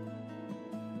much.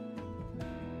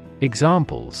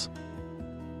 Examples: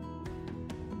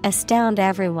 Astound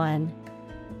everyone.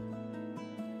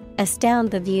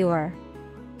 Astound the viewer.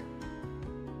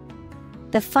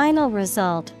 The final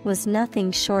result was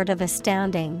nothing short of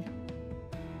astounding.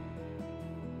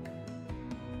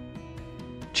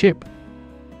 Chip.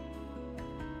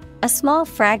 A small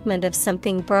fragment of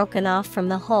something broken off from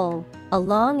the whole, a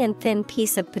long and thin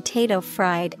piece of potato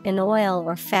fried in oil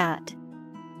or fat.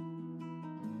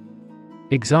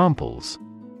 Examples: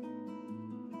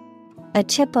 A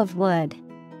chip of wood.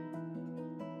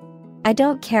 I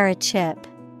don't care a chip.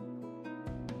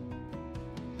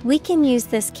 We can use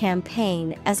this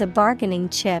campaign as a bargaining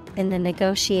chip in the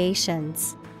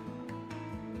negotiations.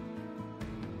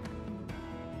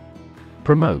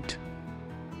 Promote.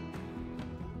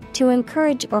 To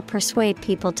encourage or persuade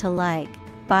people to like,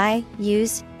 buy,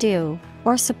 use, do,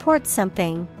 or support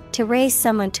something, to raise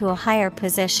someone to a higher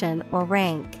position or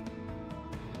rank.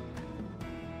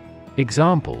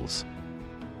 Examples: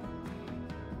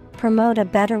 Promote a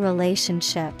better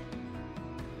relationship.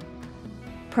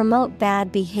 Promote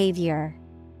bad behavior.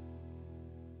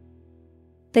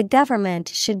 The government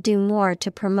should do more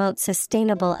to promote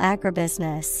sustainable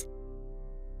agribusiness.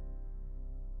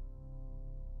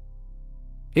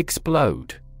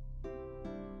 Explode.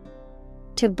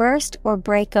 To burst or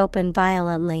break open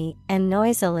violently and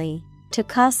noisily, to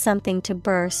cause something to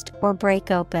burst or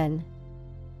break open.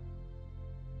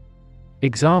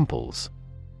 Examples: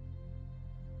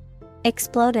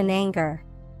 Explode in anger.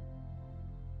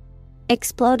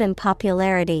 Explode in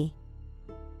popularity.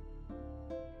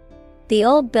 The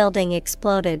old building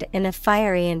exploded in a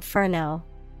fiery inferno.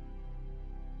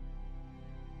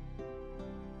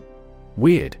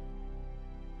 Weird.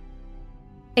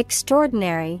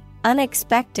 Extraordinary,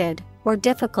 unexpected, or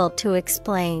difficult to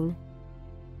explain.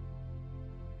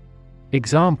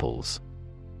 Examples: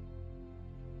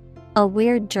 A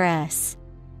weird dress.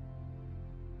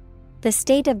 The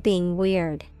state of being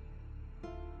weird.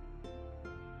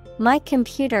 My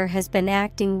computer has been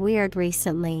acting weird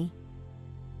recently.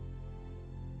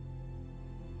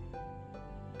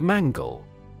 Mangle.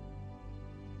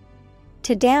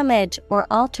 To damage or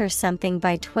alter something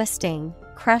by twisting,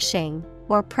 crushing,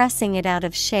 or pressing it out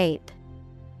of shape.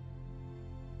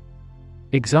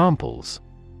 Examples: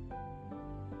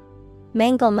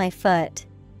 Mangle my foot.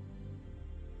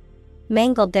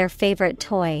 Mangled their favorite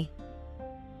toy.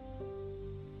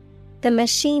 The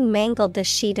machine mangled the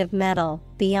sheet of metal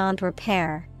beyond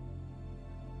repair.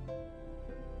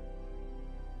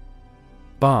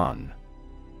 Barn.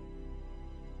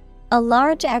 A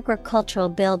large agricultural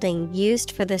building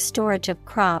used for the storage of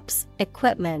crops,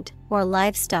 equipment, or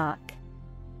livestock.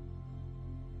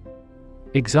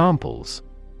 Examples: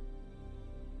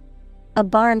 A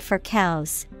barn for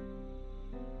cows.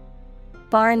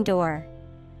 Barn door.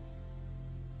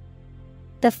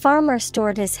 The farmer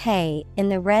stored his hay in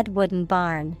the red wooden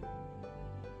barn.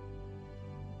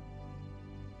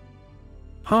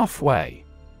 Halfway.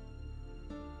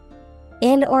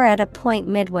 In or at a point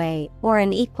midway or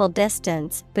an equal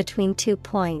distance between 2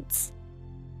 points.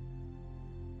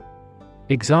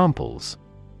 Examples: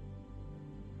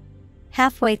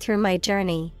 Halfway through my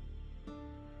journey.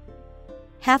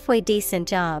 Halfway decent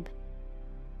job.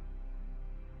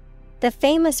 The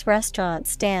famous restaurant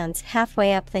stands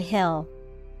halfway up the hill.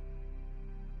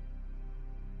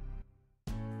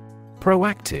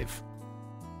 Proactive.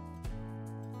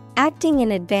 Acting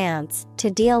in advance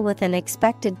to deal with an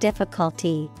expected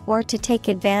difficulty or to take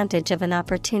advantage of an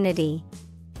opportunity.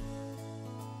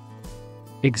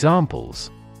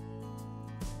 Examples: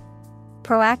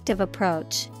 Proactive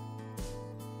approach.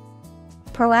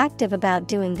 Proactive about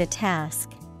doing the task.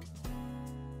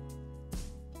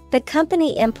 The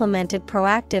company implemented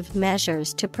proactive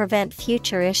measures to prevent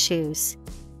future issues.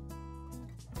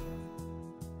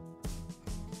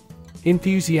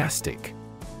 Enthusiastic.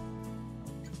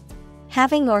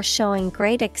 Having or showing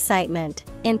great excitement,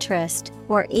 interest,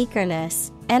 or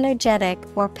eagerness, energetic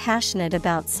or passionate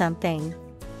about something.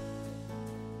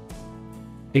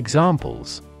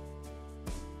 Examples: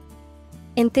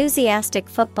 Enthusiastic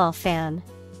football fan.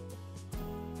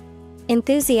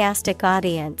 Enthusiastic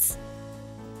audience.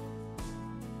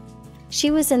 She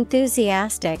was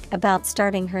enthusiastic about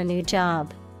starting her new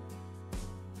job.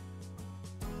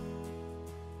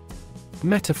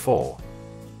 Metaphor.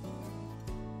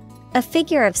 A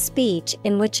figure of speech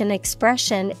in which an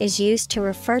expression is used to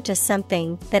refer to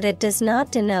something that it does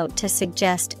not denote to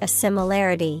suggest a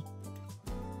similarity.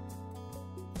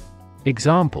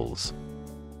 Examples: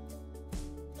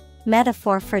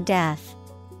 Metaphor for death.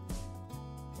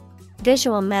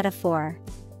 Visual metaphor.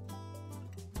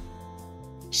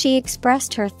 She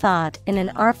expressed her thought in an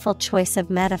artful choice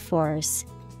of metaphors.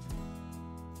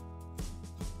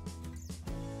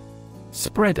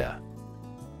 Spreader.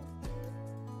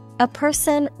 A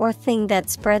person or thing that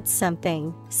spreads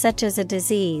something, such as a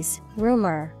disease,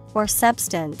 rumor, or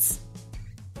substance.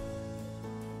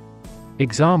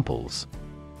 Examples: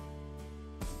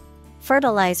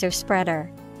 Fertilizer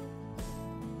spreader.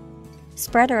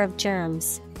 Spreader of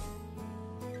germs.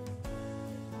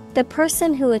 The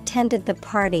person who attended the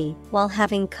party while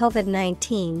having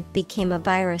COVID-19 became a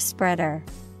virus spreader.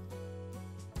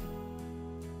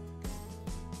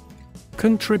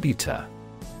 Contributor.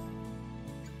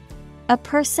 A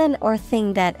person or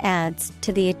thing that adds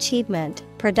to the achievement,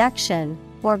 production,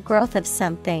 or growth of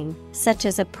something, such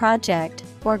as a project,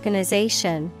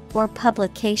 organization, or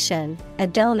publication, a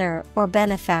donor or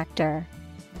benefactor.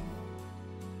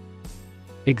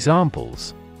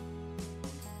 Examples: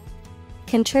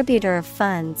 Contributor of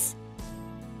funds.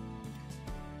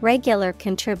 Regular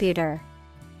contributor.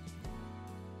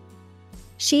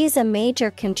 She is a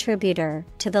major contributor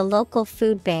to the local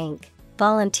food bank,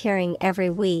 volunteering every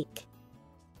week.